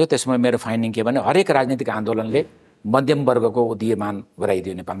अनुसन्धान गरेको त्यसमा मेरो फाइन्डिङ के भने हरेक राजनीतिक आन्दोलनले मध्यम वर्गको उदीयमान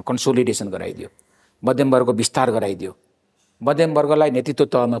गराइदियो नेपालमा कन्सोलिडेसन गराइदियो मध्यम वर्गको विस्तार गराइदियो मध्यम वर्गलाई नेतृत्व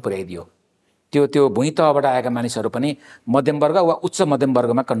तहमा पुर्याइदियो त्यो भुइँ तहबाट आएका मानिसहरू पनि मध्यम वर्ग वा उच्च मध्यम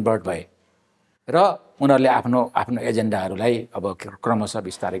वर्गमा कन्भर्ट भए र उनीहरूले आफ्नो आफ्नो एजेन्डाहरूलाई अब क्रमशः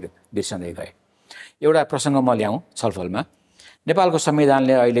बिस्तारै बिर्सँदै गए एउटा प्रसङ्ग म ल्याउँ छलफलमा नेपालको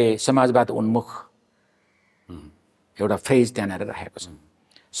संविधानले अहिले समाजवाद उन्मुख एउटा फ्रेज त्यहाँनिर राखेको छ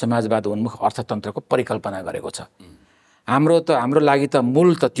समाजवाद उन्मुख अर्थतन्त्रको परिकल्पना गरेको छ हाम्रो लागि त मूल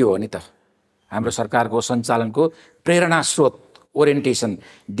त त्यो हो नि त हाम्रो सरकारको सञ्चालनको प्रेरणा स्रोत ओरिएन्टेसन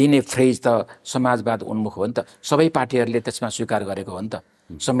दिने फ्रेज त समाजवाद उन्मुख हो नि त सबै पार्टीहरूले त्यसमा स्वीकार गरेको हो नि त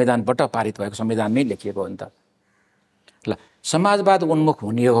संविधानबाट पारित भएको संविधानमै लेखिएको हो नि त ल समाजवाद उन्मुख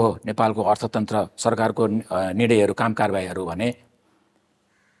हुने हो नेपालको अर्थतन्त्र सरकारको निर्णयहरू काम कारबाहीहरू भने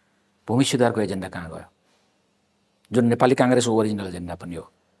भूमि सुधारको एजेन्डा कहाँ गयो जुन नेपाली काङ्ग्रेसको ओरिजिनल एजेन्डा पनि हो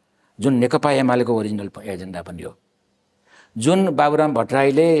जुन नेकपा एमालेको ओरिजिनल एजेन्डा पनि हो जुन बाबुराम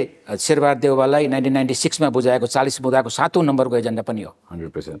भट्टराईले शेरबहादुर देउवालाई 1996 मा बुझाएको 40 बुँदाको 7औं नम्बरको एजेन्डा पनि हो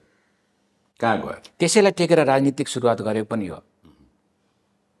 100% कहाँ गयो त्यसैलाई टेकेर राजनीतिक सुरुवात गरेको पनि हो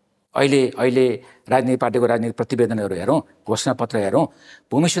अहिले राजनीतिक पार्टीको राजनीतिक प्रतिवेदनहरू हेरौँ घोषणापत्र हेरौँ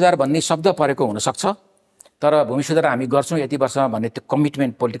भूमि सुधार भन्ने शब्द परेको हुनसक्छ तर भूमि सुधार हामी गर्छौँ यति वर्षमा भन्ने त्यो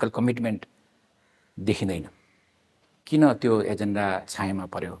कमिटमेन्ट पोलिटिकल कमिटमेन्ट देखिँदैन किन त्यो एजेन्डा छायामा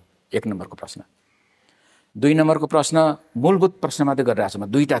पर्यो 1 नम्बरको प्रश्न 2 नम्बरको प्रश्न मूलभूत प्रश्न मात्रै गरिरहेको छु म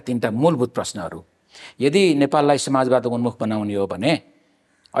 2-3टा मूलभूत प्रश्नहरू यदि नेपाललाई समाजवाद उन्मुख बनाउने हो भने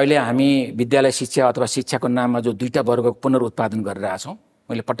अहिले हामी विद्यालय शिक्षा अथवा शिक्षाको नाममा जो 2टा वर्गको पुनरुत्पादन गरिरहेछौँ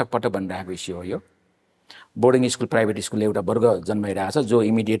मैले पटक पटक भनिरहेको विषय हो यो बोर्डिङ स्कुल प्राइभेट स्कुलले एउटा वर्ग जन्माइरहेछ जो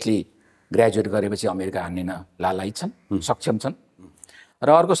इमिडिएटली ग्रेजुएट गरेपछि अमेरिका हान्ने लालायित छन् सक्षम छन् र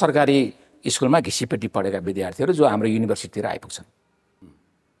अर्को सरकारी स्कुलमा घिसिपेटी पढेका विद्यार्थीहरू जो हाम्रो युनिभर्सिटीतिर आइपुग्छन्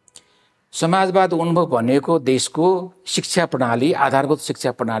समाजवाद उन्मुख भनेको देशको शिक्षा प्रणाली आधारभूत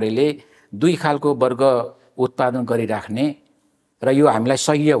शिक्षा प्रणालीले 2 खालको वर्ग उत्पादन गरिराख्ने र यो हामीलाई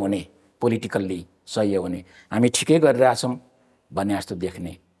सह्य हुने पोलिटिकल्ली सह्य हुने हामी ठिकै गरिरहेछौँ भन्ने जस्तो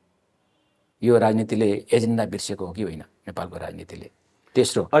देख्ने यो राजनीतिले एजेन्डा बिर्सेको हो कि होइन नेपालको राजनीतिले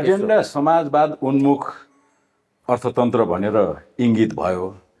तेस्रो एजेन्डा समाजवाद उन्मुख अर्थतन्त्र भनेर इङ्गित भयो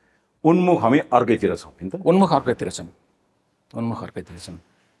उन्मुख हामी अर्कैतिर छौँ नि त उन्मुख अर्कैतिर छौँ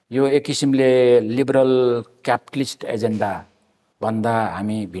यो एक किसिमले लिबरल क्यापिटलिस्ट एजेन्डा भन्दा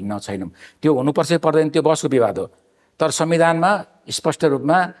हामी भिन्न छैनौँ त्यो हुनुपर्छ पर्दैन त्यो बसको विवाद हो तर संविधानमा स्पष्ट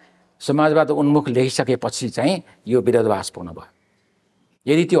रूपमा समाजवाद उन्मुख लेखिसकेपछि चाहिँ यो विरोधाभासपूर्ण भयो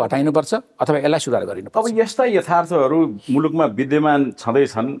यदि त्यो हटाइनुपर्छ अथवा यसलाई सुधार गरिनुपर्छ अब यस्ता यथार्थहरू मुलुकमा विद्यमान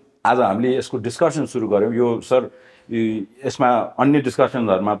छँदैछन् आज हामीले यसको डिस्कसन सुरु गऱ्यौँ यो सर यसमा अन्य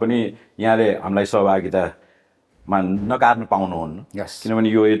डिस्कसनहरूमा पनि यहाँले हामीलाई सहभागितामा नकार्न पाउनुहुन्न किनभने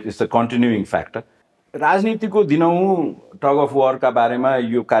यो इट्स द कन्टिन्युइङ फ्याक्टर राजनीतिको दिनौँ टग अफ वारका बारेमा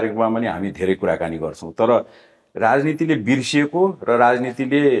यो कार्यक्रममा पनि हामी धेरै कुराकानी गर्छौँ तर राजनीतिले बिर्सिएको र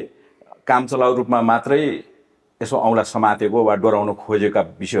राजनीतिले काम चलाउ रूपमा मात्रै यसो औँला समातेको वा डोराउन खोजेका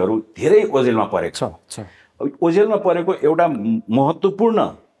विषयहरू धेरै ओझेलमा परेको छ ओझेलमा परेको एउटा महत्त्वपूर्ण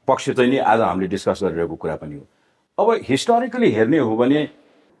पक्ष चाहिँ नि आज हामीले डिस्कस गरिरहेको कुरा पनि हो अब हिस्टोरिकली हेर्ने हो भने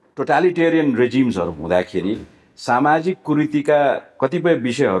टोटालिटेरियन रेजिम्सहरू हुँदाखेरि सामाजिक कुरीतिका कतिपय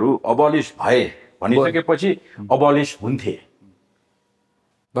विषयहरू अबलिस भए भनिसकेपछि अबलिस हुन्थे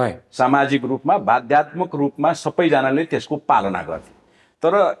भए सामाजिक रूपमा बाध्यात्मक रूपमा सबैजनाले त्यसको पालना गर्थे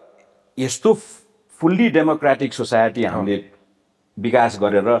तर यस्तो फुल्ली डेमोक्रेटिक सोसाइटी हामीले विकास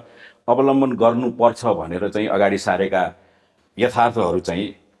गरेर अवलम्बन गर्नुपर्छ भनेर चाहिँ अगाडि सारेका यथार्थहरू चाहिँ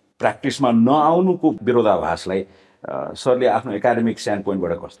प्र्याक्टिसमा नआउनुको विरोधाभासलाई सरले आफ्नो एकाडेमिक स्ट्यान्ड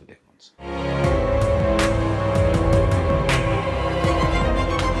पोइन्टबाट कस्तो देख्नुहुन्छ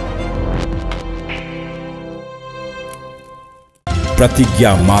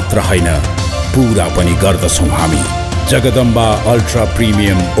प्रतिज्ञा मात्र होइन पूरा पनि गर्दछौँ हामी Jagadamba ultra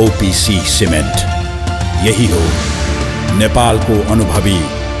premium OPC cement यही हो नेपालको अनुभवी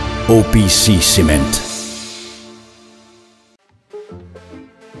ओपीसी सिमेन्ट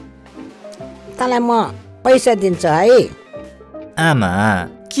तँलाई म पैसा दिन्छु है आमा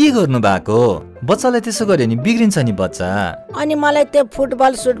के गर्नु भएको बच्चालाई त्यसो गर्यो नि बिग्रिन्छ नि बच्चा अनि मलाई त्यो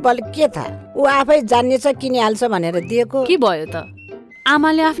फुटबल सुटबल के थाहा ऊ आफै जान्नेछ किनिहाल्छ भनेर दिएको के भयो त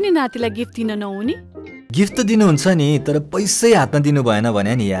आमाले आफ्नै नातिलाई गिफ्ट दिन नहुने गिफ्ट त दिनुहुन्छ नि तर पैसै हातमा दिनु भएन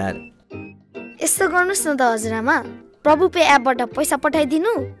भने नि यार यस्तो गर्नुहोस् न त हजुरआमा, प्रभु पे एपबाट पैसा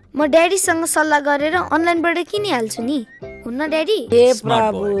पठाइदिनु, म ड्याडीसँग सल्लाह गरेर अनलाइनबाट किनिहाल्छु नि, हुन्न ड्याडी? ए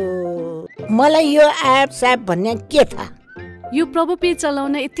प्रभु, मलाई यो एप स्याप भन्ने के थाहा? यो प्रभु पे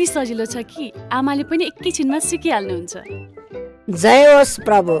चलाउन यति सजिलो छ कि आमाले पनि एकैछिनमा सिकिहाल्नुहुन्छ। जय होस्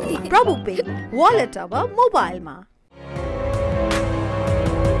प्रभु। प्रभु पे वालेट अब मोबाइलमा।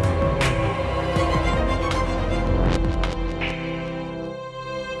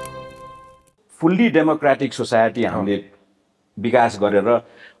 फुल्ली डेमोक्रेटिक सोसाइटी हामीले विकास गरेर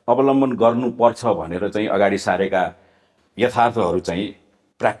अवलम्बन गर्नुपर्छ भनेर चाहिँ अगाडि सारेका यथार्थहरू चाहिँ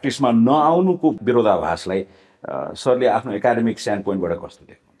प्र्याक्टिसमा नआउनुको विरोधाभासलाई सरले आफ्नो एकाडेमिक स्ट्यान्ड पोइन्टबाट कस्तो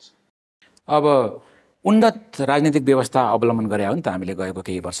देख्नुहुन्छ? अब उन्नत राजनीतिक व्यवस्था अवलम्बन गरे हो नि त हामीले गएको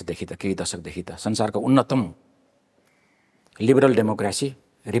केही वर्षदेखि त, केही दशकदेखि त संसारको उन्नतम liberal democracy,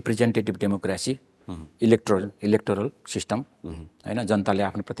 representative democracy, electoral system हैन, जनताले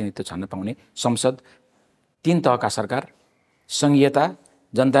आफ्नो प्रतिनिधित्व छान्न पाउने संसद, 3 तहका सरकार, संघीयता,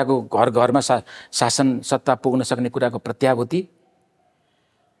 जनताको घर घरमा शासन सत्ता पुग्न सक्ने कुराको प्रत्याभूति,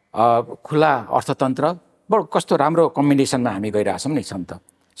 खुला अर्थतन्त्र, बडो कस्तो राम्रो कम्बिनेसनमा हामी गइरहेछौँ नि छन् त।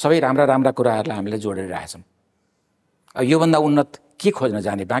 सबै राम्रा राम्रा कुराहरूलाई हामीले जोडेर राखेछौँ। योभन्दा उन्नत के खोज्न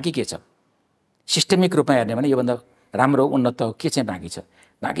जाने बाँकी के छ? सिस्टमिक रूपमा हेर्ने भने योभन्दा राम्रो उन्नत के चाहिँ बाँकी छ?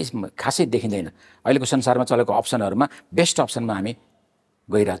 बाँकी खासै देखिँदैन। अहिलेको संसारमा चलेको अप्सनहरूमा बेस्ट अप्सनमा हामी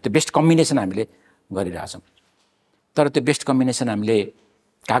गइरहेछौँ, त्यो बेस्ट कम्बिनेसन हामीले गरिरहेछौँ। तर त्यो बेस्ट कम्बिनेसन हामीले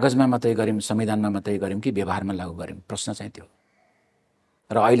कागजमा मात्रै गऱ्यौँ, संविधानमा मात्रै गऱ्यौँ कि व्यवहारमा लागू गऱ्यौँ? प्रश्न चाहिँ त्यो।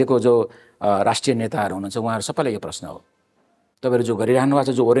 र अहिलेको जो राष्ट्रिय नेताहरू हुनुहुन्छ उहाँहरू सबैलाई यो प्रश्न हो। तपाईँहरू जो गरिरहनु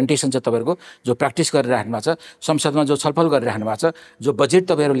भएको छ, जो ओरिएन्टेसन छ तपाईँहरूको, जो प्र्याक्टिस गरिराख्नु भएको छ, संसदमा जो छलफल गरिराख्नु भएको छ, जो बजेट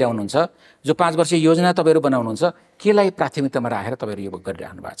तपाईँहरू ल्याउनुहुन्छ, जो 5 वर्षीय योजना तपाईँहरू बनाउनुहुन्छ, केलाई प्राथमिकतामा राखेर तपाईँहरू यो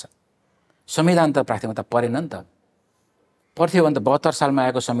गरिराख्नु भएको छ? संविधान त प्राथमिकता परेन नि त। पर्थ्यो भने त 72 सालमा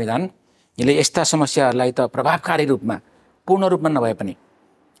आएको संविधान यसले यस्ता समस्याहरूलाई त प्रभावकारी रूपमा, पूर्ण रूपमा नभए पनि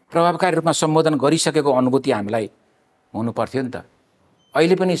प्रभावकारी रूपमा सम्बोधन गरिसकेको अनुभूति हामीलाई हुनु पर्थ्यो नि त।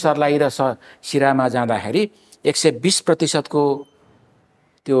 अहिले पनि सर्लाही र सिरामा जाँदाखेरि 120% को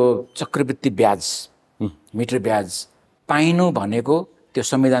त्यो चक्रवृद्धि ब्याज, मिटर ब्याज पाइनु भनेको त्यो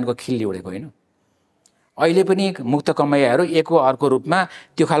संविधानको खिल्ली उडेको होइन। अहिले पनि मुक्त कमाइहरू एको अर्को रूपमा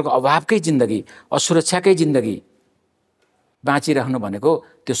त्यो खालको अभावकै जिन्दगी, असुरक्षाकै जिन्दगी बाँचिराख्नु भनेको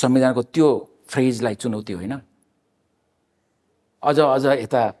त्यो संविधानको त्यो फ्रेजलाई चुनौती होइन। अझ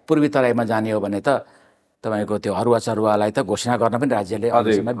यता पूर्वी तराईमा जाने हो भने त तपाईको त्यो हरुवा चरुवालाई त घोषणा गर्न पनि राज्यले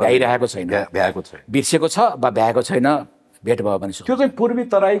अझैसम्म भ्याइरहेको छैन, बिर्सेको छ वा भ्याएको छैन, भेट भयो भने त्यो चाहिँ पूर्वी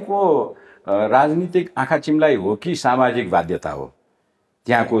तराईको राजनीतिक आँखा चिम्लाई हो कि सामाजिक बाध्यता हो?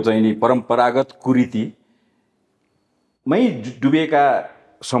 त्यहाँको चाहिँ नि परम्परागत कुरीतिमै डुबेका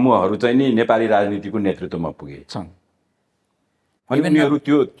समूहहरू चाहिँ नि नेपाली राजनीतिको नेतृत्वमा पुगे छन् अनि उनीहरू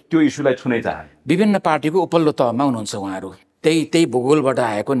त्यो इस्युलाई छुनै चाहन्। विभिन्न पार्टीको उपल्लो तहमा हुनुहुन्छ उहाँहरू, त्यही भूगोलबाट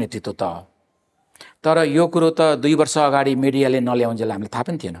आएको नेतृत्व तह। तर यो कुरो त 2 वर्ष अगाडि मिडियाले नल्याउन्जेल हामीलाई थाहा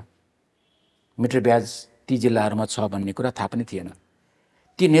पनि थिएन। मिटर ब्याज ती जिल्लाहरूमा छ भन्ने कुरा थाहा पनि थिएन।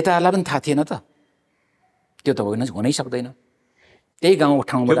 ती नेताहरूलाई पनि थाहा थिएन त। त्यो त हुनै सक्दैन। त्यही गाउँ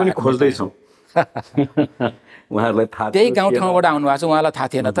ठाउँबाट पनि खोज्दैछौँ उहाँहरूलाई थाहा, त्यही गाउँ ठाउँबाट आउनु भएको छ, उहाँलाई थाहा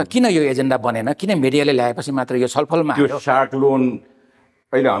थिएन त। किन यो एजेन्डा बनेन? किन मिडियाले ल्याएपछि मात्र यो छलफलमा आयो? शार्ट लोन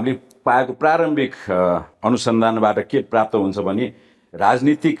अहिले हामीले पाएको प्रारम्भिक अनुसन्धानबाट के प्राप्त हुन्छ भने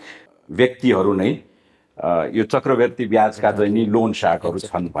राजनीतिक व्यक्तिहरू नै यो चक्रवृद्धि ब्याजका चाहिँ नि लोन शार्कहरू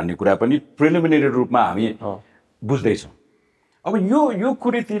छन् भन्ने कुरा पनि प्रिलिमिनरी रूपमा हामी बुझ्दैछौँ। अब यो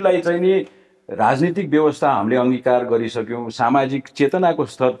कुरीतिलाई चाहिँ नि राजनीतिक व्यवस्था हामीले अङ्गीकार गरिसक्यौँ, सामाजिक चेतनाको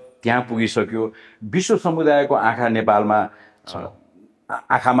स्तर त्यहाँ पुगिसक्यो, विश्व समुदायको आँखा नेपालमा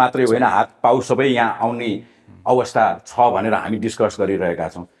आँखा मात्रै होइन हात पाउ सबै यहाँ आउने अवस्था छ भनेर हामी डिस्कस गरिरहेका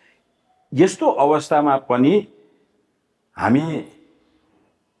छौँ। यस्तो अवस्थामा पनि हामी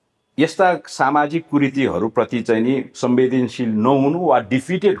यस्ता सामाजिक कुरीतिहरूप्रति चाहिँ नि संवेदनशील नहुनु वा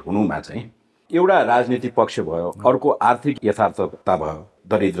डिफिटेड हुनुमा चाहिँ एउटा राजनीतिक पक्ष भयो, अर्को आर्थिक यथार्थता भयो,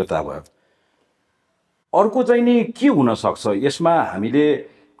 दरिद्रता भयो, अर्को चाहिँ नि के हुन सक्छ यसमा हामीले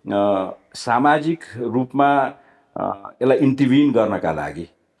सामाजिक रूपमा यसलाई इन्टरभिन गर्नका लागि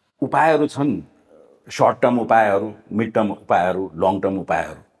उपायहरू छन्? सर्ट टर्म उपायहरू, मिड टर्म उपायहरू, लङ टर्म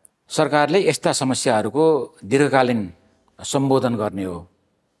उपायहरू? सरकारले यस्ता समस्याहरूको दीर्घकालीन सम्बोधन गर्ने हो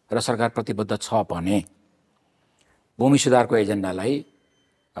र सरकार प्रतिबद्ध छ भने भूमि सुधारको एजेन्डालाई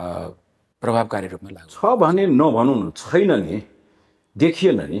प्रभावकारी रूपमा लाग्छ। छ भने नभनौँ न, छैन नि,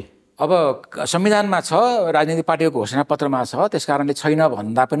 देखिएन नि। अब संविधानमा छ, राजनीतिक पार्टीको घोषणा पत्रमा छ, त्यसकारणले छैन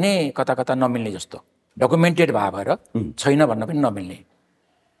भन्दा पनि कता कता नमिल्ने जस्तो, डकुमेन्टेड भएर छैन भन्न पनि नमिल्ने।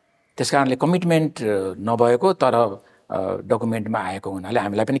 त्यसकारणले कमिटमेन्ट नभएको तर डकुमेन्टमा आएको हुनाले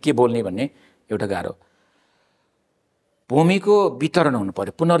हामीलाई पनि के बोल्ने भन्ने एउटा गाह्रो। भूमिको वितरण हुनु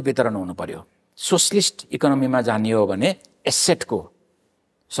पर्यो, पुनर्वितरण हुनु पर्यो। सोशलिस्ट इकोनोमीमा जाने हो भने एसेटको,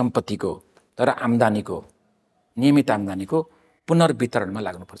 सम्पत्तिको तर आम्दानीको, नियमित आम्दानीको पुनर्वितरणमा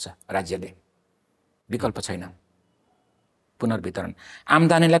लाग्नुपर्छ राज्यले, विकल्प छैन। पुनर्वितरण,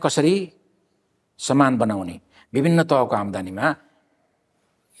 आम्दानीलाई कसरी समान बनाउने, विभिन्न तहको आम्दानीमा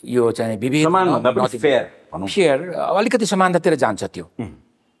यो चाहिँ विभिन्न फेयर अलिकति समानतातिर जान्छ त्यो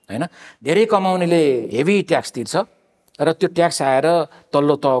हैन। धेरै कमाउनेले हेभी ट्याक्स तिर्छ र त्यो ट्याक्स आएर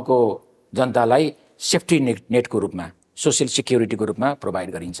तल्लो तहको जनतालाई सेफ्टी नेटको रूपमा, सोसियल सिक्युरिटीको रूपमा प्रोभाइड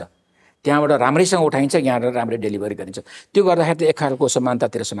गरिन्छ। त्यहाँबाट राम्रैसँग उठाइन्छ, यहाँबाट राम्रै डेलिभरी गरिन्छ। त्यो गर्दाखेरि त एक खालको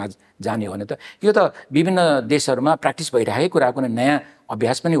समानतातिर समाज जाने हो भने त यो त विभिन्न देशहरूमा प्र्याक्टिस भइरहेकै कुरा, कुनै नयाँ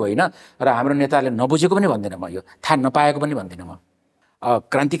अभ्यास पनि होइन र हाम्रो नेताहरूले नबुझेको पनि भन्दिनँ म, यो थाहा नपाएको पनि भन्दिनँ म।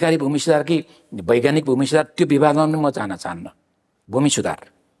 क्रान्तिकारी भूमि सुधार कि वैज्ञानिक भूमि सुधार त्यो विवादमा पनि म जान चाहन्न। भूमि सुधार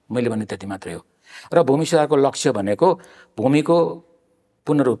मैले भने त्यति मात्रै हो। र भूमि सुधारको लक्ष्य भनेको भूमिको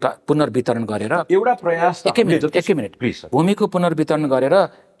पुनर्वितरण गरेर एउटा प्रयास, एकै मिनट भूमिको पुनर्वितरण गरेर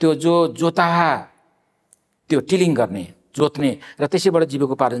त्यो जो जोताहा, त्यो टिलिङ गर्ने, जोत्ने र त्यसैबाट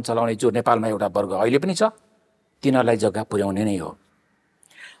जीविकोपार्जन चलाउने जो नेपालमा एउटा वर्ग अहिले पनि छ, तिनीहरूलाई जग्गा पुर्याउने नै हो।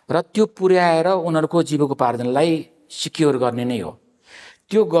 र त्यो पुर्याएर उनीहरूको जीविकोपार्जनलाई सिक्योर गर्ने नै हो।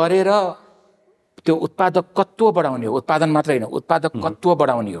 त्यो गरेर त्यो उत्पादकत्व बढाउने हो, उत्पादन मात्रै होइन, उत्पादकत्व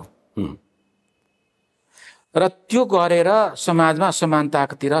बढाउने हो। र त्यो गरेर समाजमा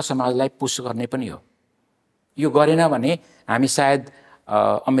समानतातिर समाजलाई पुस गर्ने पनि हो। यो गरेन भने हामी सायद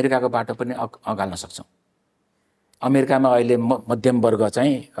अमेरिकाको बाटो पनि अगाल्न सक्छौँ। अमेरिकामा अहिले मध्यम वर्ग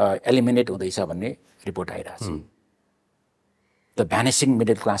चाहिँ एलिमिनेट हुँदैछ भन्ने रिपोर्ट आइरहेछ। The vanishing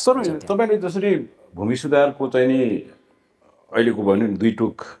middle class. तपाईँले जसरी भूमि सुधारको चाहिँ नि अहिलेको भन्यो नि दुई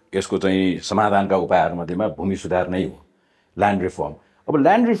टुक यसको चाहिँ समाधानका उपायहरूमध्येमा भूमि सुधार नै हो, ल्यान्ड रिफर्म। अब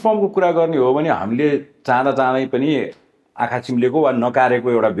ल्यान्ड रिफर्मको कुरा गर्ने हो भने हामीले चाहँदै पनि आँखा चिम्लेको वा नकारेको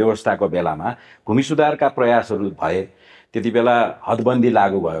एउटा व्यवस्थाको बेलामा भूमि सुधारका प्रयासहरू भए, त्यति बेला हदबन्दी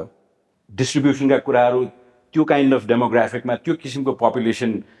लागू भयो, डिस्ट्रिब्युसनका कुराहरू, त्यो काइन्ड अफ डेमोग्राफिकमा त्यो किसिमको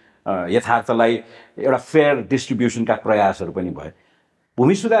पपुलेसन यथार्थलाई एउटा फेयर डिस्ट्रिब्युसनका प्रयासहरू पनि भए।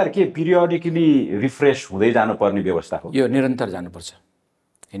 भूमि सुधार के पिरियडिकली रिफ्रेस हुँदै जानुपर्ने व्यवस्था हो? यो निरन्तर जानुपर्छ,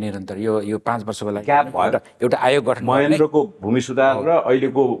 निरन्तर। यो 5 वर्षको लागि ग्याप भएर एउटा आयोग गठन, महेन्द्रको भूमि सुधार र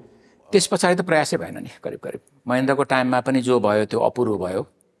अहिलेको त्यस पछाडि त प्रयासै भएन नि। करिब महेन्द्रको टाइममा पनि जो भयो त्यो अपुरो भयो,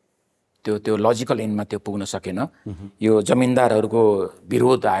 त्यो लजिकल एन्डमा त्यो पुग्न सकेन। यो जमिनदारहरूको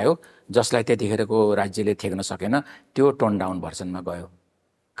विरोध आयो जसलाई त्यतिखेरको राज्यले थेक्न सकेन, त्यो टोन डाउन भर्सनमा गयो,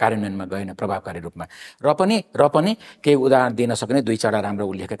 कार्यान्वयनमा गएन प्रभावकारी रूपमा। र पनि केही उदाहरण दिन सक्ने 2-4 राम्रो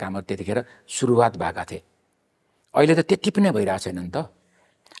उल्लेखका कामहरू त्यतिखेर सुरुवात भएका थिए। अहिले त त्यति पनि भइरहेको छैन नि त।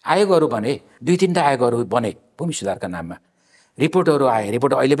 आयोगहरू भने 2-3टा आयोगहरू बने भूमि सुधारका नाममा, रिपोर्टहरू आए,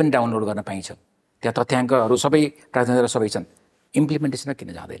 रिपोर्ट अहिले पनि डाउनलोड गर्न पाइन्छ, त्यहाँ तथ्याङ्कहरू सबै प्राथमिकता सबै छन्। इम्प्लिमेन्टेसनमा किन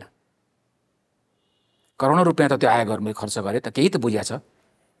जाँदैन? करोडौँ रुपियाँ त त्यो आयोगहरूले खर्च गरे त, केही त बुझिया छ,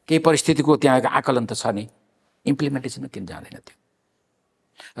 केही परिस्थितिको त्यहाँको आकलन त छ नि, इम्प्लिमेन्टेसनमा किन जाँदैन त्यो?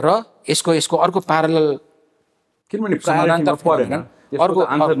 र यसको अर्को प्यारलल, किनभने समाधान त परेन, अर्को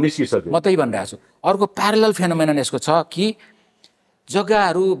आन्सर निस्किसक्यो। म त्यही भनिरहेको छु, अर्को प्यारलल फेनोमेनन यसको छ कि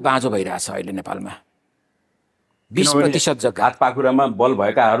जग्गाहरू बाँझो भइरहेछ अहिले नेपालमा। 20% जग्गा, हात पाखुरामा बल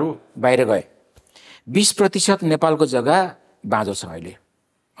भएकाहरू बाहिर गए। 20% नेपालको जग्गा बाँझो छ अहिले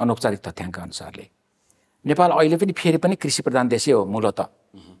अनौपचारिक तथ्याङ्क अनुसारले। नेपाल अहिले पनि फेरि पनि कृषि प्रधान देशै हो मूलत।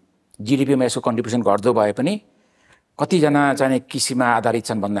 जिडिपीमा यसको कन्ट्रिब्युसन घट्दो भए पनि कतिजना चाहिँ कृषिमा आधारित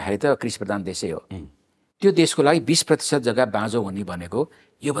छन् भन्दाखेरि त कृषि प्रधान देशै हो। त्यो देशको लागि 20% जग्गा बाँझो हुने भनेको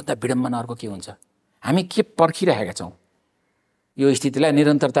योभन्दा विडम्बना अर्को के हुन्छ? हामी के पर्खिरहेका छौँ? यो स्थितिलाई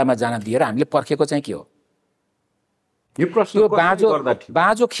निरन्तरतामा जान दिएर हामीले पर्खेको चाहिँ के हो? यो प्रश्न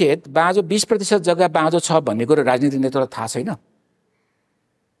बाँझो खेत, बाँझो 20% जग्गा बाँझो छ भन्ने कुरो राजनीतिक नेतालाई थाहा छैन।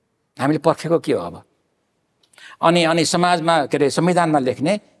 हामीले पर्खेको के हो अब? अनि समाजमा के अरे संविधानमा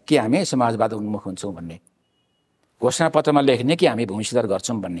लेख्ने कि हामी समाजवाद उन्मुख हुन्छौँ भन्ने, घोषणापत्रमा लेख्ने कि हामी भूमि सुधार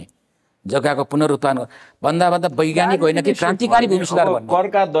गर्छौँ भन्ने, जग्गाको पुनरुत्थान भन्दा वैज्ञानिक होइन कि क्रान्तिकारी भूमि सुधार भन्ने।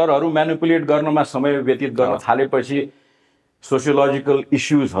 करका दरहरू म्यानिपुलेट गर्नमा समय व्यतीत गर्न थालेपछि सोसियोलोजिकल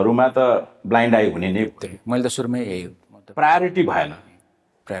इस्युजहरूमा त ब्लाइन्ड आई हुने नै। मैले त सुरुमै यही प्रायोरिटी भएन।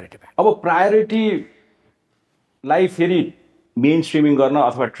 प्रायोरिटी भएन। अब प्रायोरिटीलाई फेरि मेन स्ट्रिमिङ गर्न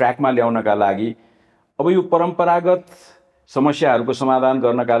अथवा ट्र्याकमा ल्याउनका लागि अब यो परम्परागत समस्याहरूको समाधान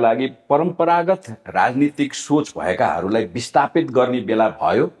गर्नका लागि परम्परागत राजनीतिक सोच भएकाहरूलाई विस्थापित गर्ने बेला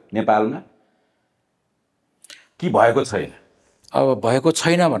भयो नेपालमा कि भएको छैन? अब भएको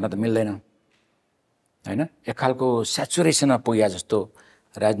छैन भन्न त मिल्दैन हैन। एक खालको स्याचुरेसनमा पुग्या जस्तो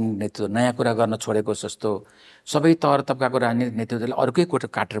राजनीतिक नेतृत्व नयाँ कुरा गर्न छोडेको जस्तो, सबै तहर तबकाको राजनीतिक नेतृत्वले अर्कै कोटो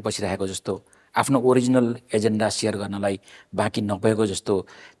काटेर बसिरहेको जस्तो आफ्नो ओरिजिनल एजेन्डा सेयर गर्नलाई बाँकी नभएको जस्तो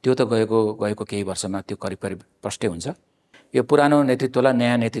त्यो त गएको केही वर्षमा त्यो करिब प्रष्टै हुन्छ। यो पुरानो नेतृत्वलाई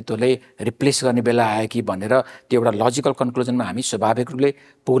नयाँ नेतृत्वले रिप्लेस गर्ने बेला आयो कि भनेर त्यो एउटा लजिकल कन्क्लुजनमा हामी स्वाभाविक रूपले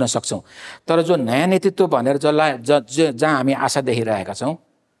पुग्न सक्छौँ। तर जो नयाँ नेतृत्व भनेर जहाँ हामी आशा देखिरहेका छौँ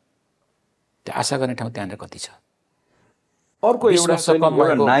त्यो आशा गर्ने ठाउँ त्यहाँनिर कति छ? अर्को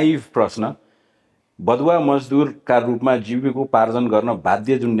एउटा नाइभ प्रश्न, बदुवा मजदुरका रूपमा जीविकोपार्जन गर्न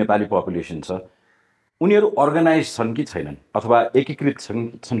बाध्य जुन नेपाली पपुलेसन छ उनीहरू अर्गनाइज छन् कि छैनन् अथवा एकीकृत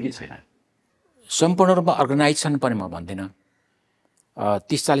छन् कि छैनन्? सम्पूर्ण रूपमा अर्गनाइज छन् पनि म भन्दिनँ।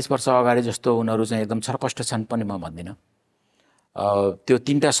 30-40 वर्ष अगाडि जस्तो उनीहरू चाहिँ एकदम छरपष्ट छन् पनि म भन्दिनँ। त्यो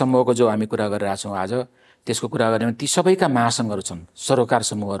 3टा समूहको जो हामी कुरा गरिरहेका छौँ आज, त्यसको कुरा गऱ्यौँ भने ती सबैका महासङ्घहरू छन्, सरोकार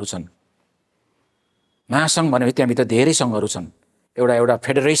समूहहरू छन्। महासङ्घ भनेपछि त्यहाँभित्र धेरै सङ्घहरू छन्। एउटा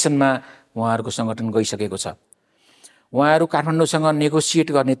फेडरेसनमा उहाँहरूको सङ्गठन गइसकेको छ। उहाँहरू काठमाडौँसँग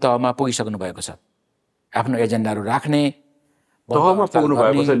नेगोसिएट गर्ने तहमा पुगिसक्नु भएको छ। आफ्नो एजेन्डाहरू राख्ने तहमा पुग्नु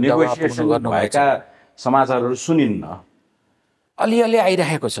भएको छ। नेगोसिएसन भएका समाचारहरू सुनिन्न। अलिअलि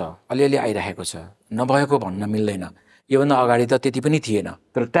आइरहेको छ, नभएको भन्न मिल्दैन। योभन्दा अगाडि त त्यति पनि थिएन।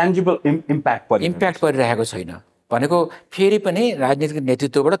 तर ट्यान्जिबल इम्प्याक्ट परिरहेको छैन। भनेको फेरि पनि राजनीतिक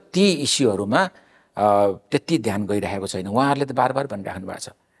नेतृत्वबाट ती इस्युहरूमा त्यति ध्यान गइरहेको छैन। उहाँहरूले त बार भनिराख्नु भएको छ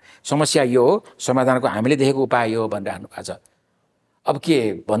समस्या यो हो, समाधानको हामीले देखेको उपाय यो हो भनिराख्नु भएको छ। अब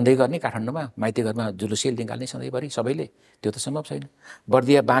के भन्दै गर्ने? काठमाडौँमा माइती घरमा जुलुसेल निकाल्ने सधैँभरि सबैले? त्यो त सम्भव छैन।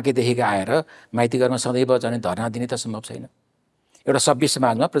 बर्दिया बाँकेदेखिको आएर माइती घरमा सधैँ जाने धर्ना दिने त सम्भव छैन। एउटा सभ्य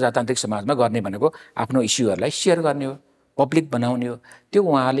समाजमा, प्रजातान्त्रिक समाजमा गर्ने भनेको आफ्नो इस्युहरूलाई सेयर गर्ने हो, पब्लिक बनाउने हो। त्यो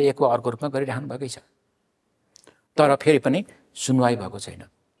उहाँहरूले एकको अर्को रूपमा गरिराख्नु भएकै छ। तर फेरि पनि सुनवाई भएको छैन।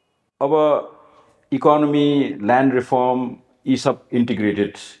 अब इकोनोमी, ल्यान्ड रिफर्म यी सब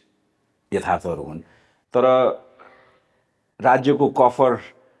इन्टिग्रेटेड यथार्थहरू हुन्। तर राज्यको कफर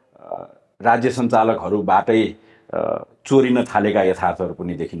राज्य सञ्चालकहरूबाटै चोरिन थालेका यथार्थहरू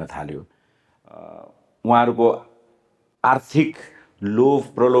पनि देखिन थाल्यो। उहाँहरूको आर्थिक लोभ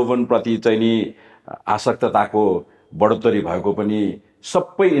प्रलोभनप्रति चाहिँ नि आसक्तताको बढोत्तरी भएको पनि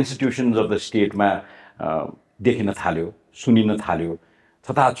सबै इन्स्टिट्युसन्स अफ द स्टेटमा देखिन थाल्यो, सुनिन थाल्यो,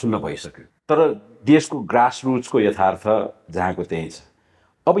 छताछुल्ल भइसक्यो। तर देशको ग्रासरुट्सको यथार्थ जहाँको त्यही छ।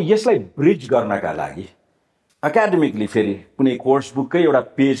 अब यसलाई ब्रिज गर्नका लागि एकाडेमिकली फेरि कुनै कोर्स बुककै एउटा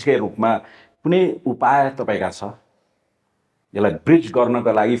पेजकै रूपमा कुनै उपाय तपाईँका छ यसलाई ब्रिज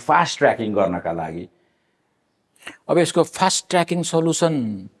गर्नका लागि, फास्ट ट्र्याकिङ गर्नका लागि? अब यसको फास्ट ट्र्याकिङ सल्युसन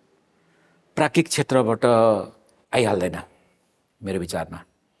प्राज्ञिक क्षेत्रबाट आइहाल्दैन मेरो विचारमा।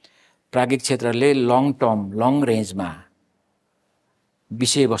 प्राज्ञिक क्षेत्रले लङ टर्म, लङ रेन्जमा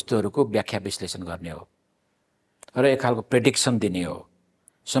विषयवस्तुहरूको व्याख्या विश्लेषण गर्ने हो र एक खालको प्रेडिक्सन दिने हो।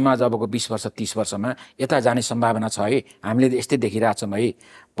 समाज अबको 20 वर्ष 30 वर्षमा यता जाने सम्भावना छ है, हामीले यस्तै देखिरहेछौँ है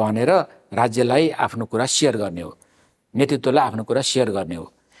भनेर राज्यलाई आफ्नो कुरा सेयर गर्ने हो, नेतृत्वलाई आफ्नो कुरा सेयर गर्ने हो।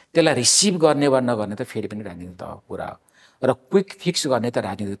 त्यसलाई रिसिभ गर्ने वा नगर्ने त फेरि पनि राजनीतिक तहको कुरा हो र क्विक फिक्स गर्ने त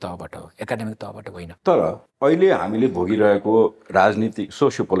राजनीतिक तहबाट हो, एकाडेमिक तहबाट होइन। तर अहिले हामीले भोगिरहेको राजनीतिक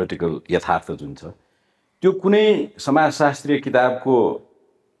सोसियो पोलिटिकल यथार्थ जुन छ त्यो कुनै समाजशास्त्रीय किताबको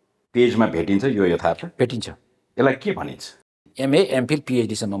पेजमा भेटिन्छ? यो यथार्थ भेटिन्छ। यसलाई के भनिन्छ? MA, MPhil,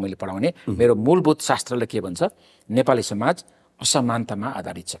 PhDसम्म मैले पढाउने मेरो मूलभूत शास्त्रले के भन्छ? नेपाली समाज असमानतामा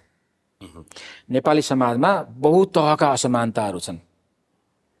आधारित छ। नेपाली समाजमा बहुतहका असमानताहरू छन्।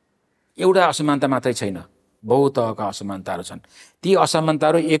 एउटा असमानता मात्रै छैन, बहुतहका असमानताहरू छन्। ती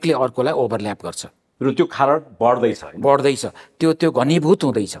असमानताहरू एकले अर्कोलाई ओभरल्याप गर्छ र त्यो खारट बढ्दैछ, त्यो घनीभूत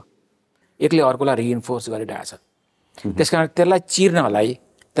हुँदैछ, एकले अर्कोलाई रिइन्फोर्स गरिरहेछ। त्यसकारण त्यसलाई चिर्नलाई,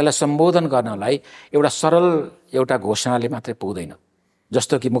 त्यसलाई सम्बोधन गर्नलाई एउटा सरल एउटा घोषणाले मात्रै पुग्दैन।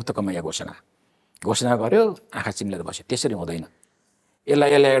 जस्तो कि मुक्त कमाइया घोषणा गर्यो, आँखा चिम्लेर बस्यो, त्यसरी हुँदैन।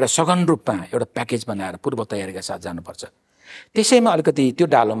 यसलाई एउटा सघन रूपमा एउटा प्याकेज बनाएर पूर्व तयारीका साथ जानुपर्छ। त्यसैमा अलिकति त्यो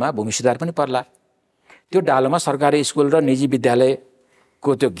डालोमा भूमि सुधार पनि पर्ला, त्यो डालोमा सरकारी स्कुल र निजी विद्यालयको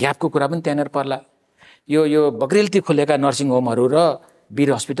त्यो ग्यापको कुरा पनि त्यहाँनिर पर्ला। यो बग्रेलती खोलेका नर्सिङ होमहरू र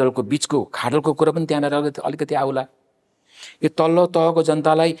वीर हस्पिटलको बिचको खाडलको कुरा पनि त्यहाँनिर अलिकति आउला। यो तल्लो तहको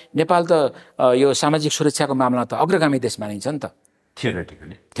जनतालाई, नेपाल त यो सामाजिक सुरक्षाको मामला त अग्रगामी देश मानिन्छ नि त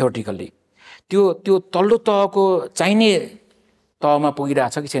थ्योरिटिकल्ली। त्यो तल्लो तहको चाहिने तहमा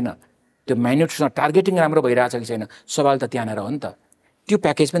पुगिरहेछ कि छैन, त्यो माइन्युट्समा टार्गेटिङ राम्रो भइरहेछ कि छैन, सवाल त त्यहाँनिर हो नि त। त्यो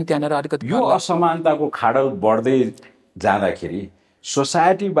प्याकेज पनि त्यहाँनिर अलिकति। यो असमानताको खाडल बढ्दै जाँदाखेरि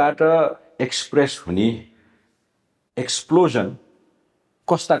सोसाइटीबाट एक्सप्रेस हुने एक्सप्लोजन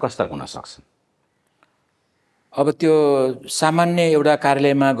कस्ता हुन सक्छन्? अब त्यो सामान्य एउटा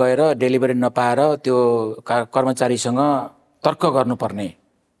कार्यालयमा गएर डेलिभरी नपाएर त्यो कर्मचारीसँग तर्क गर्नुपर्ने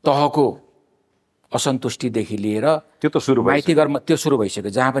तहको असन्तुष्टिदेखि लिएर त्यो त सुरु माइती घरमा त्यो सुरु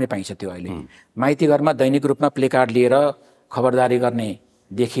भइसक्यो, जहाँ पनि पाइन्छ त्यो अहिले। माइती घरमा दैनिक रूपमा प्ले कार्ड लिएर खबरदारी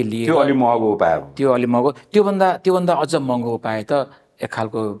गर्नेदेखि लिएर त्यो अलि महँगो उपाय हो। त्यो अलि महँगो, त्योभन्दा अझ महँगो उपाय त एक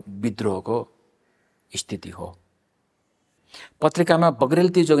खालको विद्रोहको स्थिति हो। पत्रिकामा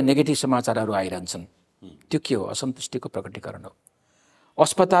बग्रेलती जो नेगेटिभ समाचारहरू आइरहन्छन्, त्यो के हो? असन्तुष्टिको प्रकटीकरण हो।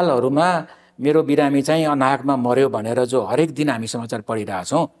 अस्पतालहरूमा मेरो बिरामी चाहिँ अनाहकमा मर्यो भनेर जो हरेक दिन हामी समाचार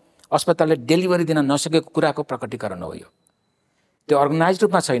पढिरहेछौँ, अस्पतालले डेलिभरी दिन नसकेको कुराको प्रकटीकरण हो यो। त्यो अर्गनाइज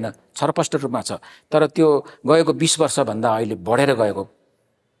रूपमा छैन, छरपष्ट रूपमा छ, तर त्यो गएको 20 वर्षभन्दा अहिले बढेर गएको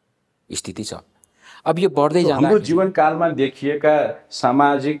स्थिति छ। अब यो बढ्दै जाँदा हाम्रो जीवनकालमा देखिएका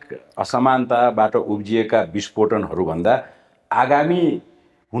सामाजिक असमानताबाट उब्जिएका विस्फोटनहरूभन्दा आगामी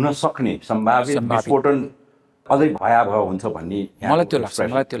हुन सक्ने सम्भावित विस्फोटन अझै भयावह हुन्छ भन्ने मलाई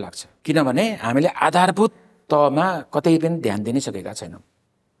त्यो लाग्छ। किनभने हामीले आधारभूत तहमा कतै पनि ध्यान दिनै सकेका छैनौँ।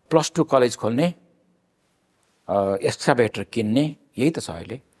 +2 कलेज खोल्ने, एक्सकाभेटर किन्ने, यही त छ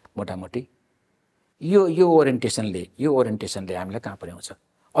अहिले मोटामोटी। यो ओरिएन्टेसनले हामीलाई कहाँ पुर्याउँछ?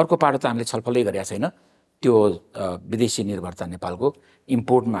 अर्को पाटो त हामीले छलफलै गरेका छैन, त्यो विदेशी निर्भरता नेपालको,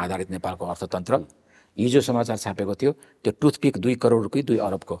 इम्पोर्टमा आधारित नेपालको अर्थतन्त्र। हिजो समाचार छापेको थियो, त्यो टुथपिक 2 करोड रुपियाँ 2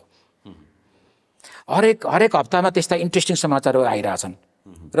 अरबको। हरेक हप्तामा त्यस्ता इन्ट्रेस्टिङ समाचारहरू आइरहेछन्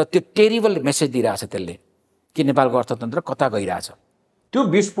र त्यो टेरिबल मेसेज दिइरहेछ त्यसले कि नेपालको अर्थतन्त्र कता गइरहेछ। त्यो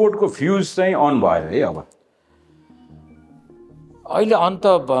विस्फोटको फ्युज चाहिँ अन भयो है। अब अहिले अन्त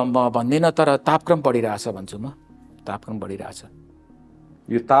भन्दिनँ, तर तापक्रम बढिरहेछ भन्छु म। तापक्रम बढिरहेछ।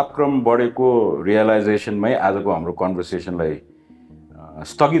 यो तापक्रम बढेको रियलाइजेसनमै आजको हाम्रो कन्भर्सेसनलाई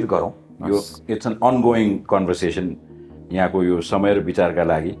स्थगित गरौँ। यो इट्स एन अनगोइङ कन्भर्सेसन। यहाँको यो समय र विचारका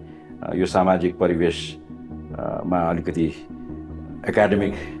लागि यो सामाजिक परिवेशमा अलिकति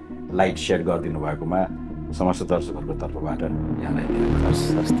एकाडेमिक लाइट सेड गरिदिनु भएकोमा समस्त दर्शकहरूको तर्फबाट यहाँलाई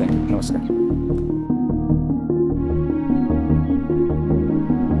नमस्कार।